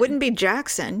 Yeah, but it wouldn't be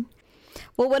Jackson.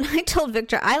 Well, when I told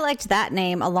Victor I liked that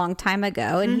name a long time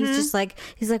ago, and he's like,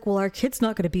 well, our kid's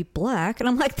not going to be black. And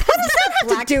I'm like, that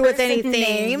doesn't have to do with anything,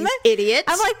 name. Idiot.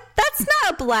 I'm like, that's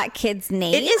not a black kid's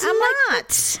name. It is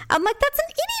not. I'm like, that's an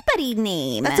anybody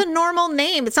name. That's a normal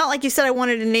name. It's not like you said I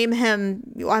wanted to name him.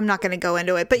 I'm not going to go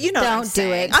into it, but you know don't what I'm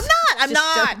saying. do it. I'm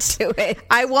not. Don't do it.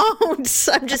 I won't.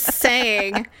 I'm just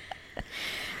saying.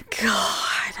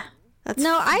 God.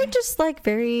 No, I just like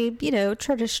very,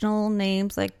 traditional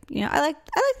names. Like, I like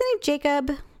the name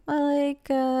Jacob. I like,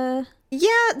 Yeah,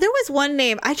 there was one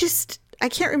name. I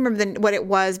can't remember what it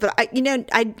was, but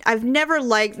I've never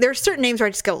liked, there are certain names where I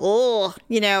just go, oh,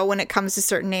 when it comes to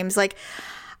certain names. Like,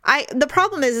 the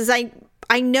problem is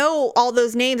I know all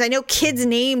those names. I know kids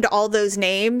named all those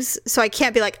names. So I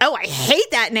can't be like, oh, I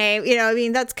hate that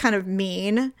name. That's kind of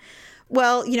mean.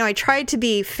 Well, I tried to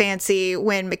be fancy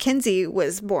when Mackenzie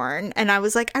was born, and I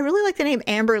was like, I really like the name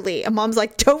Amberly. And Mom's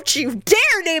like, don't you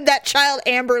dare name that child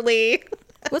Amberly.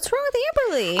 What's wrong with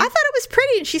Amberly? I thought it was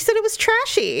pretty, and she said it was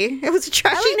trashy. It was a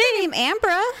trashy name.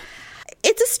 Ambra.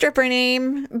 It's a stripper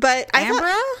name, but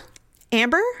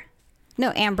Amber?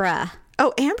 No, Ambra.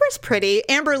 Oh, Amber's pretty.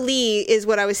 Amber Lee is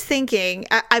what I was thinking.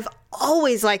 I've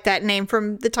always liked that name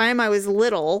from the time I was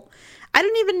little. I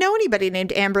didn't even know anybody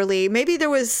named Amber Lee. Maybe there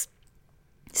was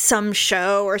some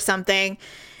show or something,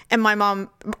 and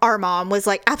our mom was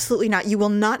like, absolutely not, you will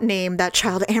not name that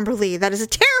child Amber Lee, that is a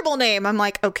terrible name. I'm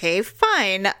like, okay,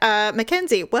 fine.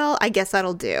 Mackenzie, well, I guess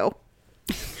that'll do.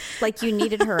 Like, you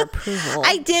needed her approval.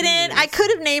 I didn't. I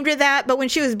could have named her that, but when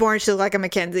she was born, she looked like a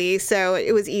Mackenzie, so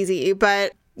it was easy.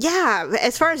 But yeah,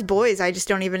 as far as boys, I just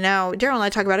don't even know. Daryl and I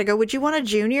talk about it. I go, would you want a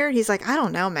junior? He's like, I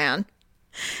don't know, man.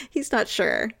 He's not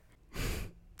sure.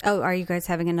 Oh, are you guys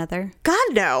having another?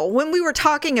 God, no. When we were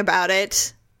talking about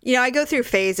it, You know, I go through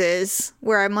phases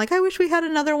where I'm like, I wish we had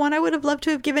another one. I would have loved to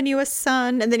have given you a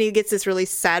son. And then he gets this really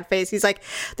sad face. He's like,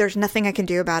 there's nothing I can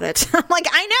do about it. I'm like,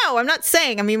 I know. I'm not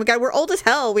saying. I mean, God, we're old as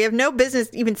hell. We have no business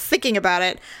even thinking about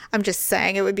it. I'm just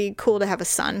saying it would be cool to have a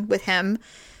son with him.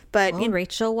 But Well,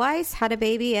 Rachel Weisz had a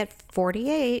baby at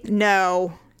 48.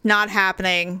 no, not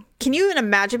happening. Can you even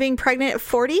imagine being pregnant at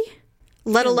 40?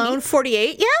 Let alone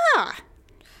 48? Yeah.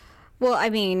 Well,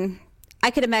 I mean, I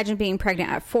could imagine being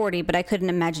pregnant at 40, but I couldn't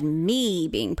imagine me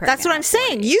being pregnant. That's what I'm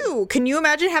saying. Can you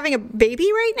imagine having a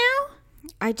baby right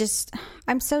now?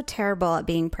 I'm so terrible at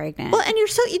being pregnant. Well, and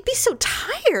you'd be so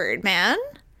tired, man.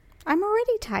 I'm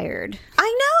already tired.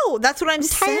 I know. That's what I'm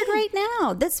saying. Tired right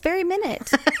now, this very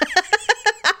minute.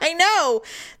 I know.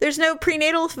 There's no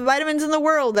prenatal vitamins in the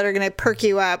world that are going to perk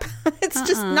you up. It's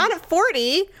just not at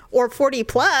 40 or 40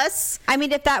 plus. I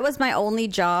mean, if that was my only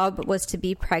job was to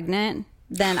be pregnant,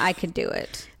 then I could do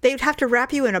it. They'd have to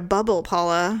wrap you in a bubble,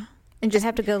 Paula, and Just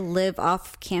have to go live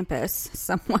off campus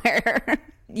somewhere.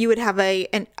 you would have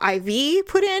an IV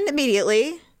put in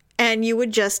immediately, and you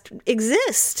would just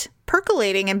exist,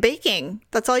 percolating and baking.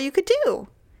 That's all you could do.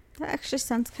 That actually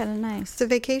sounds kind of nice. It's a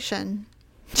vacation.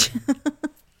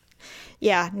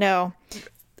 Yeah, no.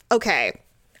 Okay.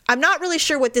 I'm not really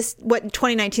sure what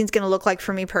 2019 is going to look like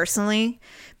for me personally,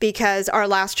 because our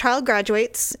last child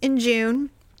graduates in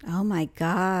June. Oh my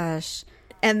gosh.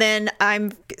 And then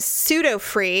I'm pseudo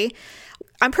free.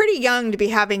 I'm pretty young to be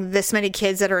having this many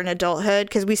kids that are in adulthood,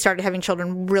 because we started having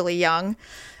children really young.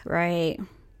 Right.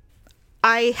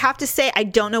 I have to say, I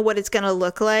don't know what it's going to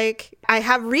look like. I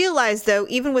have realized, though,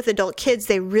 even with adult kids,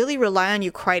 they really rely on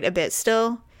you quite a bit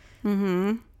still.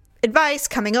 Mm-hmm. Advice,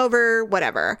 coming over,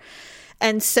 whatever.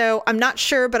 And so I'm not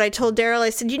sure, but I told Daryl, I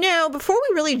said, before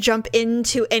we really jump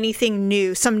into anything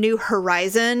new, some new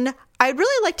horizon, I'd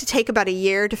really like to take about a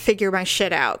year to figure my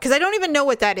shit out, because I don't even know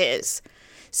what that is.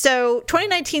 So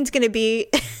 2019 is going to be,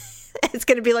 it's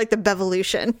going to be like the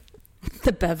Bevolution.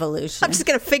 The Bevolution. I'm just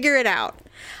going to figure it out.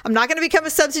 I'm not going to become a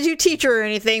substitute teacher or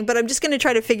anything, but I'm just going to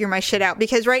try to figure my shit out,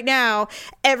 because right now,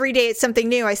 every day it's something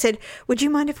new. I said, would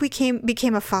you mind if we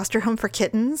became a foster home for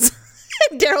kittens?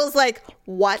 And Daryl's like,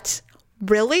 what?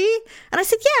 Really? And I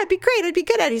said, yeah, it'd be great. I'd be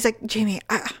good at it. He's like, Jamie,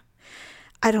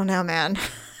 I don't know, man.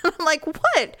 I'm like,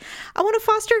 what? I want to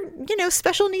foster,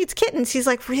 special needs kittens. He's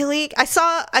like, really? I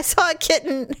saw a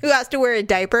kitten who has to wear a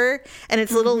diaper, and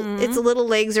its little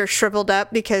legs are shriveled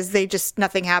up because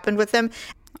nothing happened with them.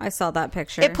 I saw that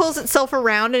picture. It pulls itself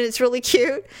around and it's really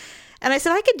cute. And I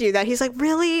said, I could do that. He's like,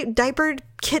 really? Diapered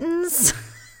kittens?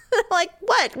 I'm like,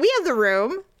 what? We have the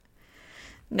room.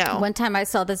 No. One time I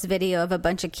saw this video of a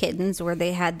bunch of kittens where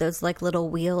they had those like little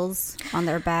wheels on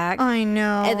their back. I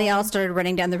know. And they all started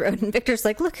running down the road, and Victor's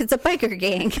like, look, it's a biker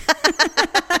gang.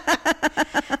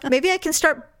 Maybe I can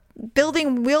start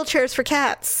building wheelchairs for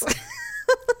cats.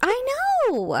 I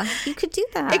know. You could do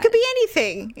that. It could be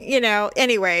anything,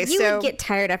 Anyway, you would get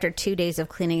tired after 2 days of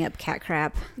cleaning up cat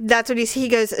crap. That's what he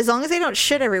goes, as long as they don't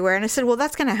shit everywhere. And I said, well,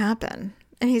 that's going to happen.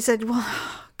 And he said, well,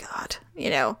 God,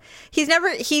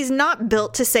 he's not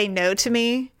built to say no to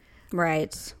me.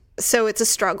 Right. So it's a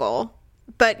struggle.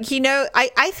 But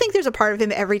I think there's a part of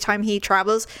him every time he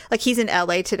travels, like he's in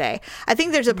LA today. I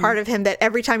think there's a part of him that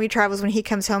every time he travels, when he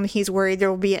comes home, he's worried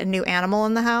there will be a new animal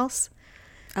in the house.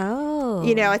 Oh.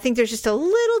 I think there's just a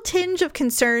little tinge of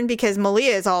concern, because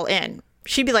Malia is all in.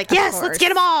 She'd be like, yes, let's get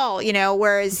them all,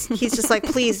 whereas he's just like,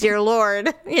 please, dear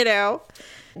Lord,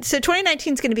 So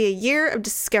 2019 is going to be a year of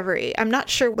discovery. I'm not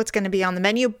sure what's going to be on the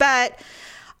menu, but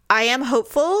I am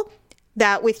hopeful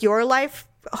that with your life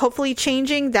hopefully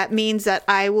changing, that means that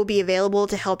I will be available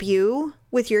to help you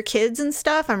with your kids and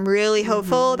stuff. I'm really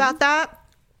hopeful about that.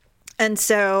 And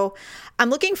so I'm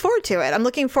looking forward to it. I'm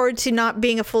looking forward to not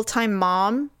being a full-time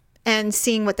mom and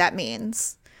seeing what that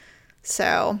means.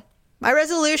 So my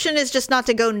resolution is just not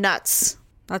to go nuts.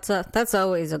 That's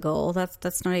always a goal.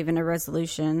 That's not even a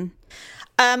resolution.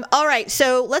 All right,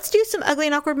 so let's do some ugly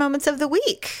and awkward moments of the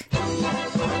week.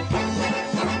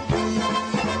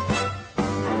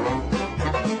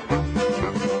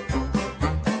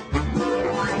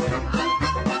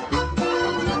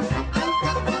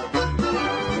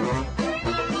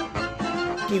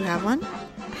 Do you have one?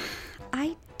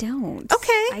 I don't.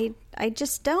 Okay. I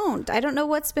just don't. I don't know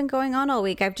what's been going on all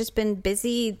week. I've just been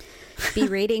busy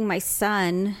berating my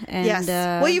son. And, yes.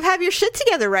 Well, you have your shit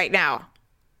together right now.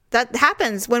 That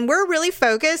happens. When we're really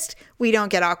focused, we don't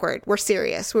get awkward. We're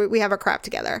serious. We have our crap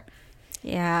together.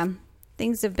 Yeah.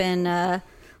 Things have been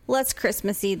less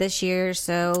Christmassy this year,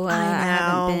 so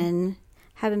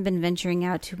I Haven't been venturing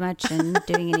out too much and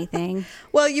doing anything.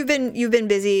 Well, you've been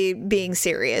busy being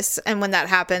serious, and when that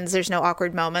happens, there's no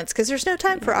awkward moments because there's no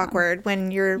time for awkward when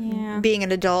you're being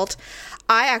an adult.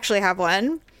 I actually have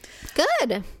one.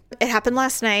 Good. It happened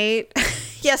last night.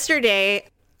 Yesterday,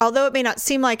 although it may not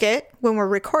seem like it when we're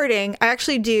recording, I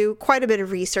actually do quite a bit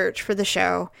of research for the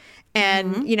show.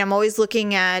 And, I'm always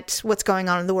looking at what's going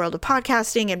on in the world of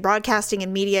podcasting and broadcasting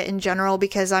and media in general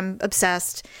because I'm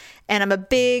obsessed. And I'm a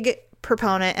big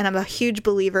proponent and I'm a huge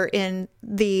believer in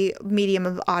the medium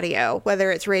of audio,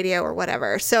 whether it's radio or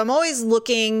whatever. So I'm always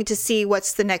looking to see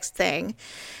what's the next thing.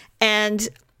 And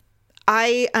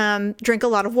I drink a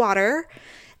lot of water.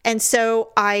 And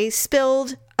so I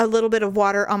spilled a little bit of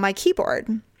water on my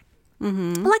keyboard,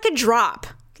 like a drop,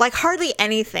 like hardly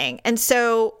anything. And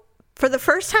so for the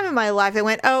first time in my life, I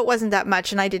went, oh, it wasn't that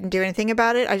much. And I didn't do anything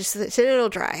about it. I just said it'll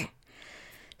dry.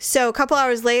 So a couple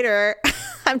hours later,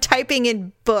 I'm typing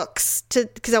in books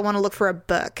because I want to look for a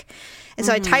book. And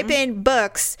so I type in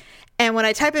books. And when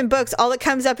I type in books, all that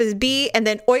comes up is B and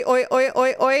then oi, oi, oi,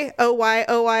 oi, oi, O-Y,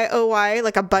 O-Y, O-Y,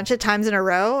 like a bunch of times in a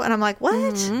row. And I'm like,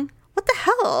 what? What the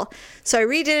hell? So I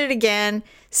redid it again.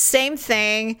 Same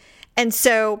thing. And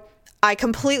so I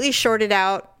completely shorted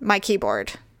out my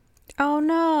keyboard. Oh,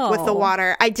 no. With the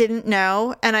water. I didn't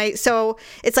know. And so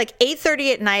it's like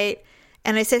 8:30 at night.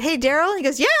 And I said, hey, Daryl. He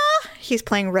goes, yeah. He's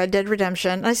playing Red Dead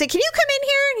Redemption. And I said, can you come in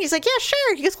here? And he's like, yeah,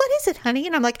 sure. He goes, what is it, honey?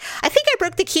 And I'm like, I think I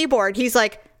broke the keyboard. He's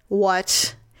like,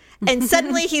 what? And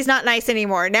suddenly he's not nice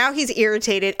anymore. Now he's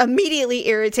irritated, immediately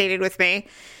irritated with me.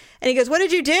 And he goes, what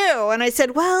did you do? And I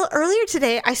said, well, earlier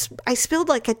today, I spilled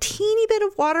like a teeny bit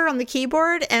of water on the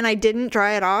keyboard and I didn't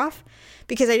dry it off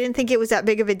because I didn't think it was that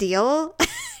big of a deal.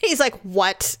 He's like,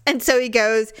 what? And so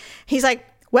he's like,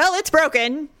 well, it's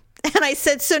broken. And I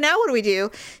said, so now what do we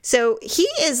do? So he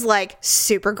is like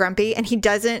super grumpy and he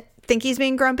doesn't think he's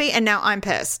being grumpy. And now I'm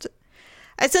pissed.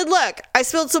 I said, look, I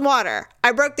spilled some water.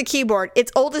 I broke the keyboard.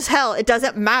 It's old as hell. It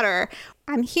doesn't matter.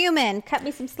 I'm human. Cut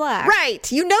me some slack.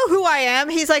 Right. You know who I am.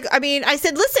 He's like, I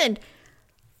said, listen,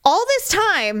 all this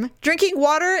time drinking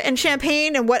water and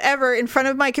champagne and whatever in front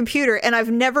of my computer, and I've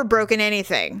never broken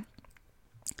anything.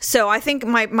 So I think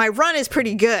my run is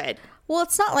pretty good. Well,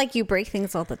 it's not like you break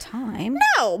things all the time.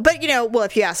 No, but well,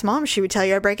 if you ask Mom, she would tell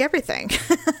you I break everything.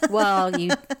 Well,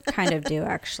 you kind of do,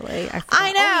 actually.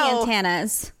 I know. Only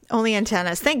antennas. Only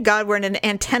antennas. Thank God we're in an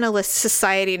antenna-less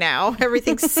society now.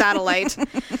 Everything's satellite.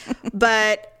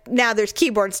 But now there's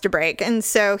keyboards to break. And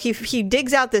so he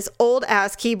digs out this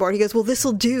old-ass keyboard. He goes, well,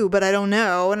 this'll do, but I don't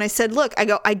know. And I said, look,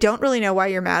 I don't really know why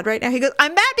you're mad right now. He goes,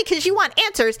 I'm mad because you want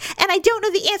answers, and I don't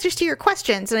know the answers to your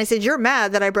questions. And I said, you're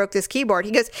mad that I broke this keyboard.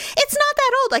 He goes, it's not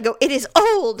that old. I go, it is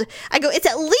old. I go, it's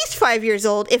at least 5 years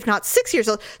old, if not 6 years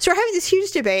old. So we're having this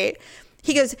huge debate.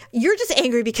 He goes, you're just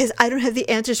angry because I don't have the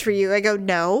answers for you. I go,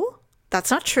 no, that's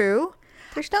not true.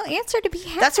 There's no answer to be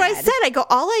had. That's what I said. I go,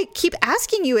 all I keep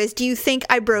asking you is, do you think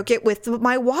I broke it with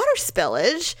my water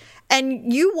spillage?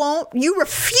 And you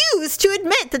refuse to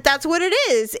admit that that's what it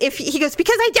is. He goes,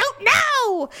 because I don't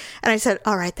know. And I said,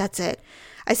 all right, that's it.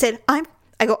 I said, I'm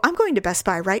going to Best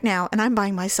Buy right now and I'm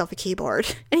buying myself a keyboard.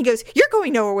 And he goes, you're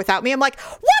going nowhere without me. I'm like,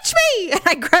 watch me. And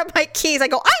I grab my keys. I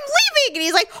go, I'm leaving. And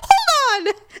he's like, hold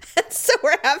on. And so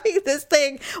we're having this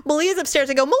thing. Malia's upstairs.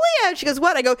 I go, Malia. And she goes,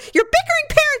 what? I go, your bickering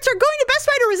parents are going to Best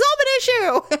Buy to resolve an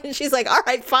issue. And she's like, all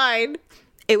right, fine.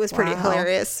 It was pretty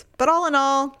hilarious. But all in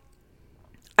all,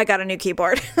 I got a new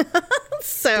keyboard.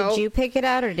 So did you pick it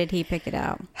out or did he pick it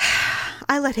out?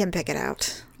 I let him pick it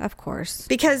out. Of course.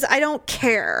 Because I don't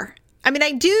care. I mean,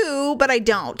 I do, but I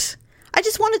don't. I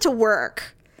just want it to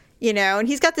work, and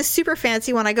he's got this super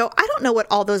fancy one. I go, I don't know what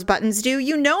all those buttons do.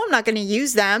 I'm not going to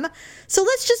use them. So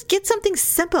let's just get something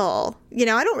simple. I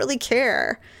don't really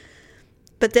care.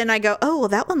 But then I go, oh, well,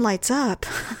 that one lights up.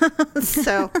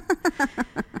 So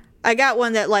I got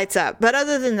one that lights up. But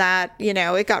other than that,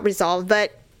 it got resolved.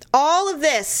 But all of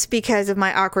this because of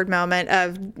my awkward moment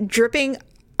of dripping.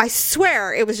 I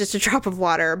swear it was just a drop of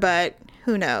water, but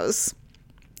who knows?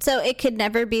 So it could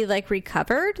never be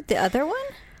recovered, the other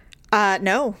one?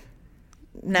 No.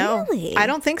 Really? I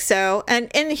don't think so.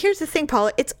 And here's the thing,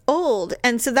 Paula, it's old.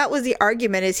 And so that was the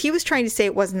argument, is he was trying to say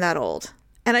it wasn't that old.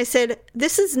 And I said,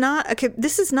 this is not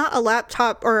a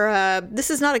laptop or this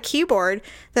is not a keyboard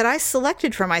that I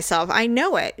selected for myself. I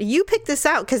know it. You picked this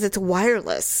out because it's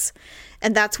wireless.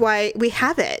 And that's why we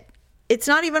have it. It's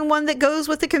not even one that goes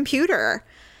with the computer.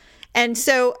 And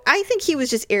so I think he was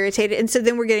just irritated. And so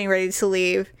then we're getting ready to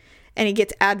leave and he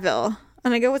gets Advil.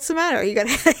 And I go, what's the matter? You got a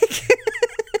headache?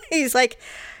 He's like,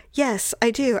 yes,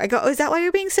 I do. I go, oh, is that why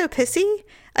you're being so pissy?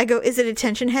 I go, is it a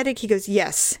tension headache? He goes,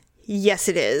 yes. Yes,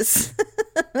 it is.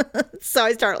 So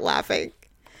I start laughing.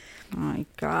 Oh my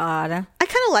God. I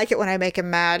kind of like it when I make him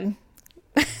mad.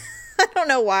 I don't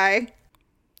know why.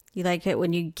 You like it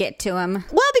when you get to him?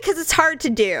 Well, because it's hard to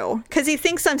do. Because he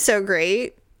thinks I'm so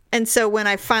great. And so when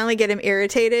I finally get him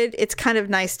irritated, it's kind of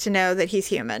nice to know that he's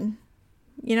human.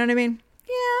 You know what I mean?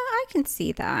 Yeah, I can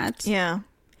see that. Yeah.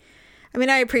 I mean,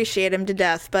 I appreciate him to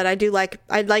death, but I'd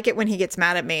like it when he gets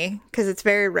mad at me because it's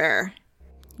very rare.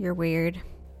 You're weird.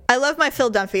 I love my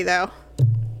Phil Dunphy, though.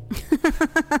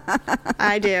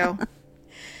 I do.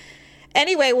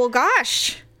 Anyway, well,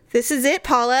 gosh, this is it,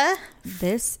 Paula.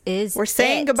 We're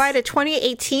saying goodbye to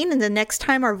 2018, and the next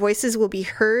time our voices will be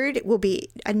heard, it will be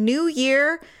a new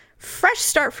year, fresh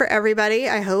start for everybody,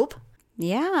 I hope.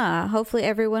 Yeah, hopefully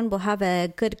everyone will have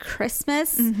a good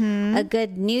Christmas, a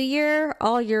good New Year.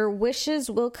 All your wishes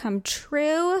will come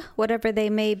true, whatever they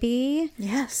may be.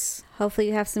 Yes. Hopefully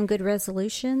you have some good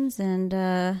resolutions,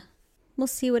 and we'll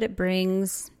see what it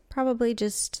brings. Probably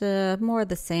just more of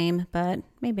the same, but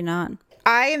maybe not.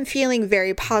 I am feeling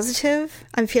very positive.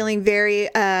 I'm feeling very,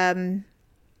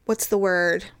 what's the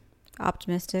word?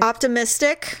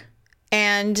 Optimistic.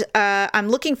 And I'm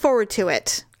looking forward to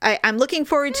it. I'm looking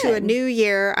forward to a new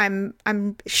year.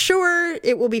 I'm sure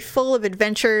it will be full of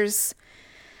adventures.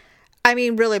 I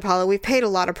mean, really, Paula, we've paid a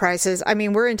lot of prices. I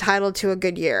mean, we're entitled to a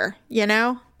good year, you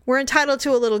know? We're entitled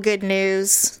to a little good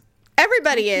news.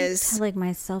 Everybody is. Telling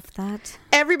myself that.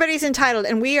 Everybody's entitled,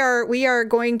 and we are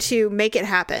going to make it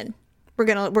happen. We're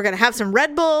gonna have some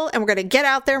Red Bull, and we're gonna get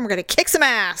out there and we're gonna kick some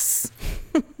ass.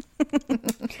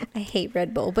 I hate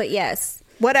Red Bull, but yes.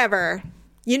 Whatever.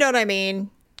 You know what I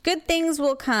mean. Good things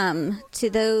will come to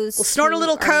those. We'll snort a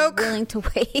little Coke. Willing to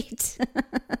wait. And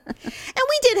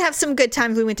we did have some good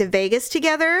times. We went to Vegas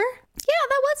together. Yeah,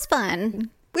 that was fun.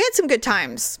 We had some good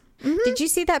times. Mm-hmm. Did you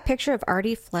see that picture of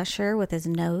Artie Flesher with his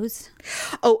nose?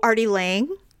 Oh, Artie Lang.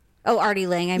 Oh, Artie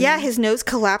Lang. Yeah, his nose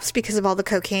collapsed because of all the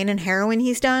cocaine and heroin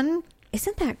he's done.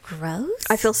 Isn't that gross?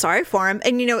 I feel sorry for him.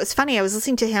 And, you know, it's funny. I was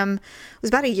listening to him. It was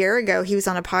about a year ago. He was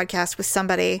on a podcast with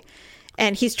somebody.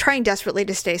 And he's trying desperately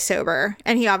to stay sober.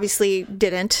 And he obviously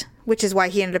didn't, which is why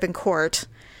he ended up in court.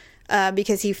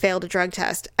 Because he failed a drug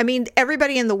test. I mean,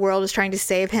 everybody in the world is trying to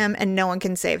save him. And no one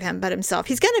can save him but himself.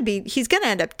 He's going to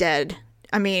end up dead.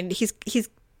 I mean, he's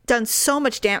done so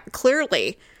much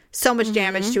clearly so much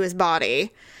damage to his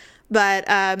body. But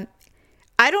I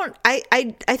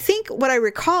think what I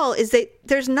recall is that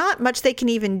there's not much they can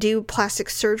even do plastic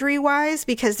surgery wise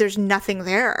because there's nothing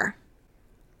there.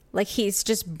 Like he's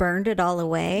just burned it all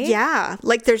away? Yeah.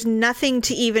 Like there's nothing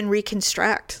to even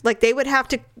reconstruct. Like they would have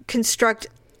to construct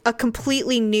a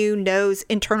completely new nose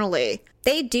internally.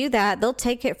 They do that. They'll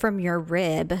take it from your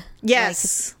rib.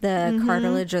 Yes. Like the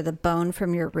cartilage or the bone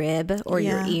from your rib or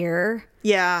your ear.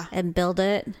 Yeah. And build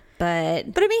it. But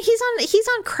I mean, he's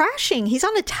on Crashing. He's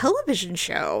on a television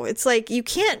show. It's like you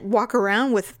can't walk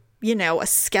around with, you know, a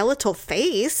skeletal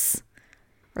face.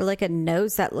 Or like a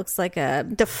nose that looks like a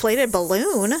deflated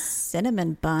balloon.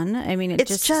 Cinnamon bun. I mean,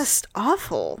 it's just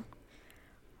awful.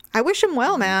 I wish him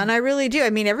well, man. I really do. I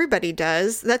mean, everybody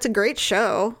does. That's a great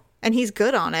show. And he's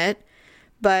good on it.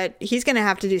 But he's going to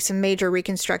have to do some major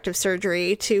reconstructive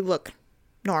surgery to look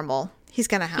normal. He's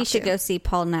going to have to. He should go see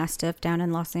Paul Nastiff down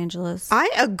in Los Angeles. I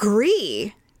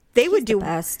agree. He's would do the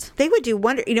best. They would do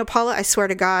wonder. You know, Paula, I swear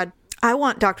to God, I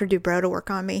want Dr. Dubrow to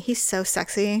work on me. He's so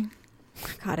sexy.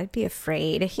 God, I'd be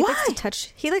afraid. He Why?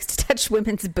 likes to touch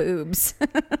women's boobs.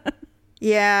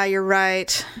 Yeah, you're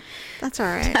right. That's all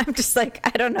right. I'm just like,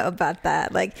 I don't know about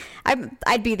that. Like,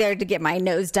 I'd be there to get my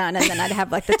nose done, and then I'd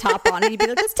have like the top on, and he'd be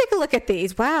like, "Let's take a look at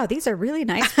these. Wow, these are really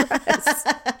nice for us."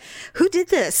 Who did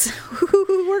this?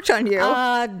 Who worked on you?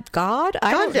 God.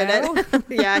 I don't know. It.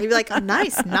 Yeah, he'd be like, oh,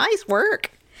 nice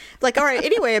work. Like, all right.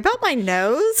 Anyway, about my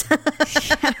nose.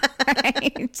 Yeah,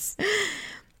 right.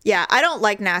 Yeah, I don't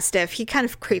like Nastiff. He kind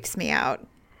of creeps me out.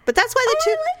 But that's why the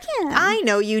two... I like him. I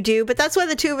know you do, but that's why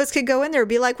the two of us could go in there and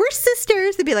be like, we're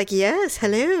sisters. They'd be like, yes,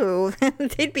 hello.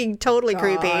 They'd be totally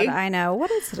creepy. I know.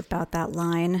 What is it about that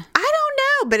line? I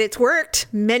don't know, but it's worked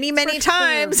many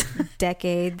times.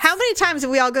 Decades. How many times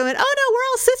have we all gone, oh no,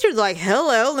 we're all sisters. Like,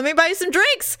 hello, let me buy you some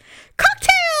drinks.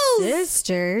 Cocktails!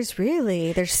 Sisters?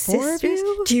 Really? There's four of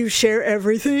you? Do you share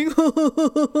everything?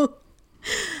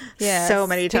 Yeah, so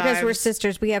many times. Because we're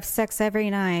sisters, we have sex every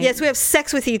night. Yes, we have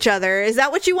sex with each other. Is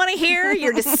that what you want to hear?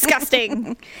 You're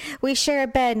disgusting. We share a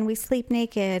bed and we sleep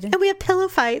naked. And we have pillow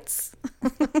fights.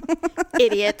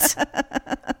 Idiot.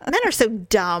 Men are so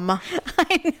dumb.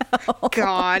 I know.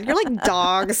 God, you're like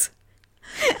dogs.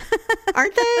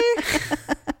 Aren't they?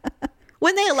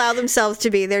 When they allow themselves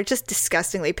to be, they're just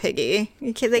disgustingly piggy.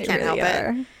 They can't really help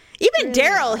are. it. Even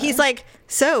Daryl, he's like,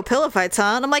 so pillow fights,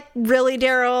 huh? And I'm like, really,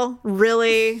 Daryl?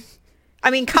 Really?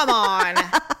 I mean, come on.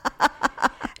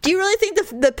 Do you really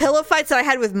think the pillow fights that I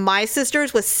had with my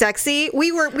sisters was sexy?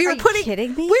 We were putting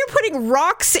kidding me? We were putting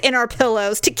rocks in our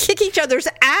pillows to kick each other's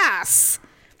ass.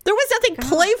 There was nothing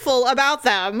playful about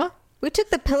them. We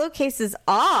took the pillowcases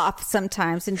off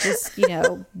sometimes and just,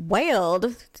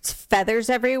 wailed. Feathers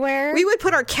everywhere. We would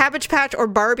put our Cabbage Patch or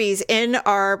Barbies in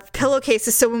our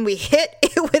pillowcases so when we hit,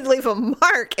 it would leave a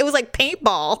mark. It was like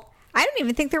paintball. I don't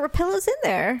even think there were pillows in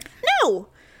there. No.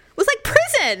 It was like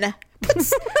prison.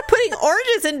 Putting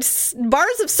oranges in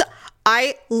bars of soap.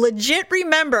 I legit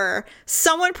remember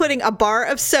someone putting a bar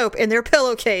of soap in their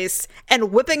pillowcase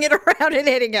and whipping it around and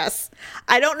hitting us.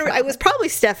 I don't know. It was probably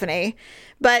Stephanie,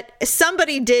 but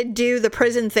somebody did do the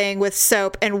prison thing with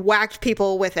soap and whacked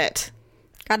people with it.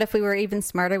 God, if we were even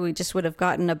smarter, we just would have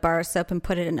gotten a bar of soap and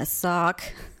put it in a sock.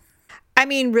 I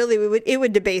mean, really, it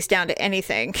would debase down to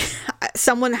anything.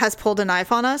 Someone has pulled a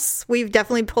knife on us. We've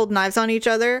definitely pulled knives on each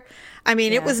other. I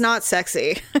mean, It was not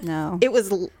sexy. No. It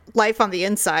was life on the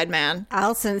inside, man.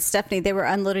 Allison and Stephanie, they were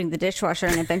unloading the dishwasher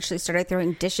and eventually started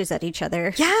throwing dishes at each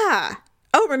other. Yeah.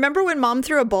 Oh, remember when Mom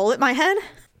threw a bowl at my head?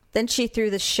 Then she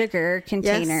threw the sugar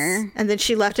container. Yes. And then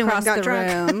she left and went and got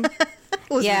drunk. Room. It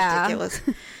was ridiculous.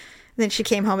 And then she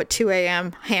came home at 2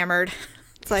 a.m. hammered.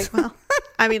 It's like, well,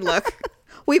 I mean, look.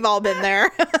 We've all been there.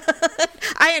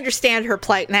 I understand her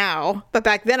plight now, but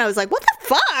back then I was like, what the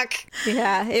fuck?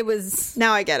 Yeah, it was.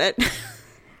 Now I get it.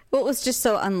 Well, it was just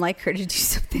so unlike her to do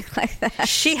something like that.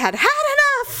 She had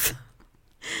enough.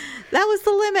 That was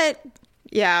the limit.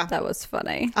 Yeah. That was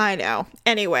funny. I know.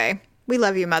 Anyway, we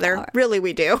love you, Mother. Right. Really,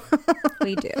 we do.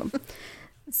 We do.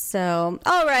 So,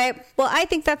 all right. Well, I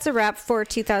think that's a wrap for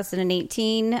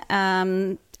 2018.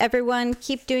 Everyone,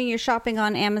 keep doing your shopping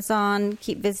on Amazon.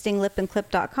 Keep visiting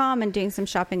lipandclip.com and doing some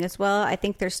shopping as well. I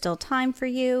think there's still time for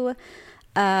you.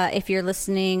 If you're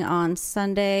listening on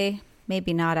Sunday,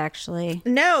 maybe not actually.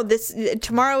 No,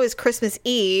 tomorrow is Christmas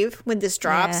Eve when this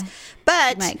drops. Yeah,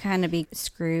 but you might kind of be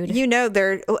screwed.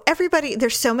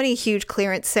 There's so many huge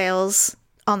clearance sales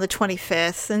on the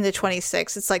 25th and the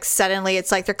 26th. It's like suddenly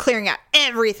it's like they're clearing out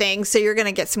everything, so you're going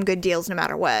to get some good deals no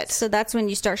matter what. So that's when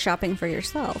you start shopping for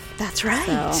yourself. That's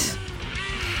right. So,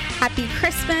 happy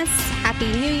Christmas, happy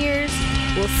New Year's.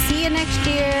 We'll see you next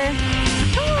year.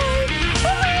 Bye.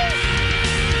 Bye.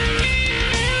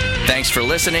 Thanks for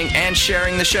listening and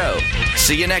sharing the show.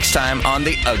 See you next time on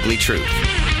The Ugly Truth.